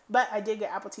yes, but I did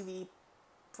get Apple TV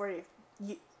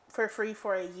for free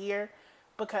for a year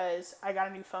because I got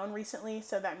a new phone recently.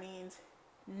 So that means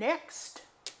next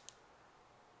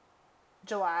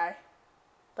July,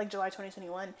 like July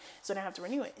 2021, so I don't have to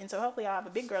renew it. And so hopefully I'll have a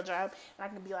big girl job and I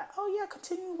can be like, oh yeah,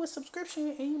 continue with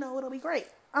subscription and you know, it'll be great.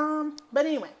 But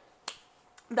anyway,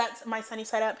 that's my sunny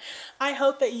side up. I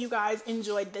hope that you guys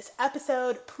enjoyed this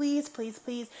episode. Please, please,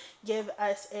 please give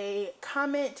us a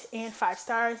comment and 5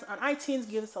 stars on iTunes.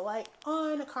 Give us a like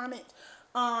on a comment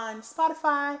on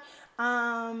Spotify,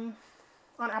 on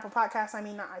Apple Podcasts. I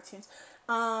mean, not iTunes.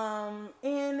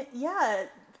 And yeah,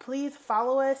 please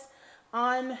follow us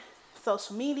on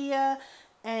social media,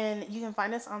 and you can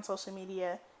find us on social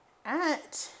media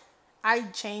I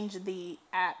changed the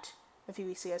at a few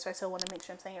weeks ago, so I still want to make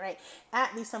sure I'm saying it right,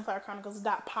 at the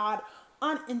sunflowerchronicles.pod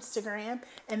on Instagram.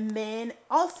 And then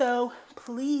also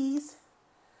please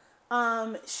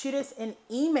shoot us an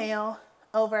email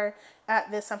over at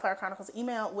the Sunflower Chronicles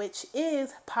email, which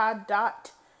is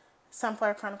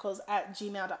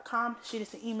pod.sunflowerchronicles@gmail.com. Shoot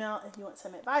us an email if you want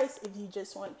some advice, if you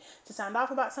just want to sound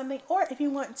off about something, or if you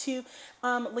want to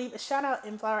leave a shout out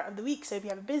in Flower of the Week. So if you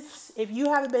have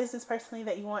a business personally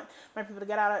that you want more people to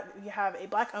get out of, if you have a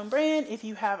Black owned brand, if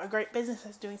you have a great business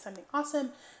that's doing something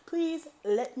awesome, please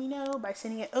let me know by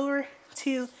sending it over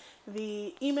to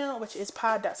the email, which is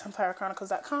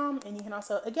pod.sunflowerchronicles.com. And you can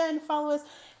also again follow us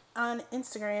on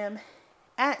Instagram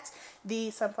at the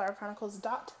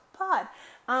sunflowerchronicles.pod.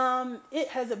 It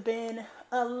has been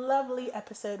a lovely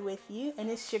episode with you, and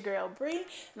it's your girl Bree,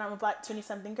 and I'm a Black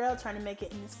 20-something girl trying to make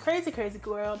it in this crazy, crazy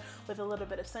world with a little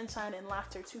bit of sunshine and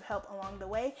laughter to help along the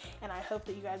way. And I hope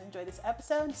that you guys enjoy this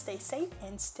episode. Stay safe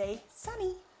and stay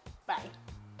sunny. Bye.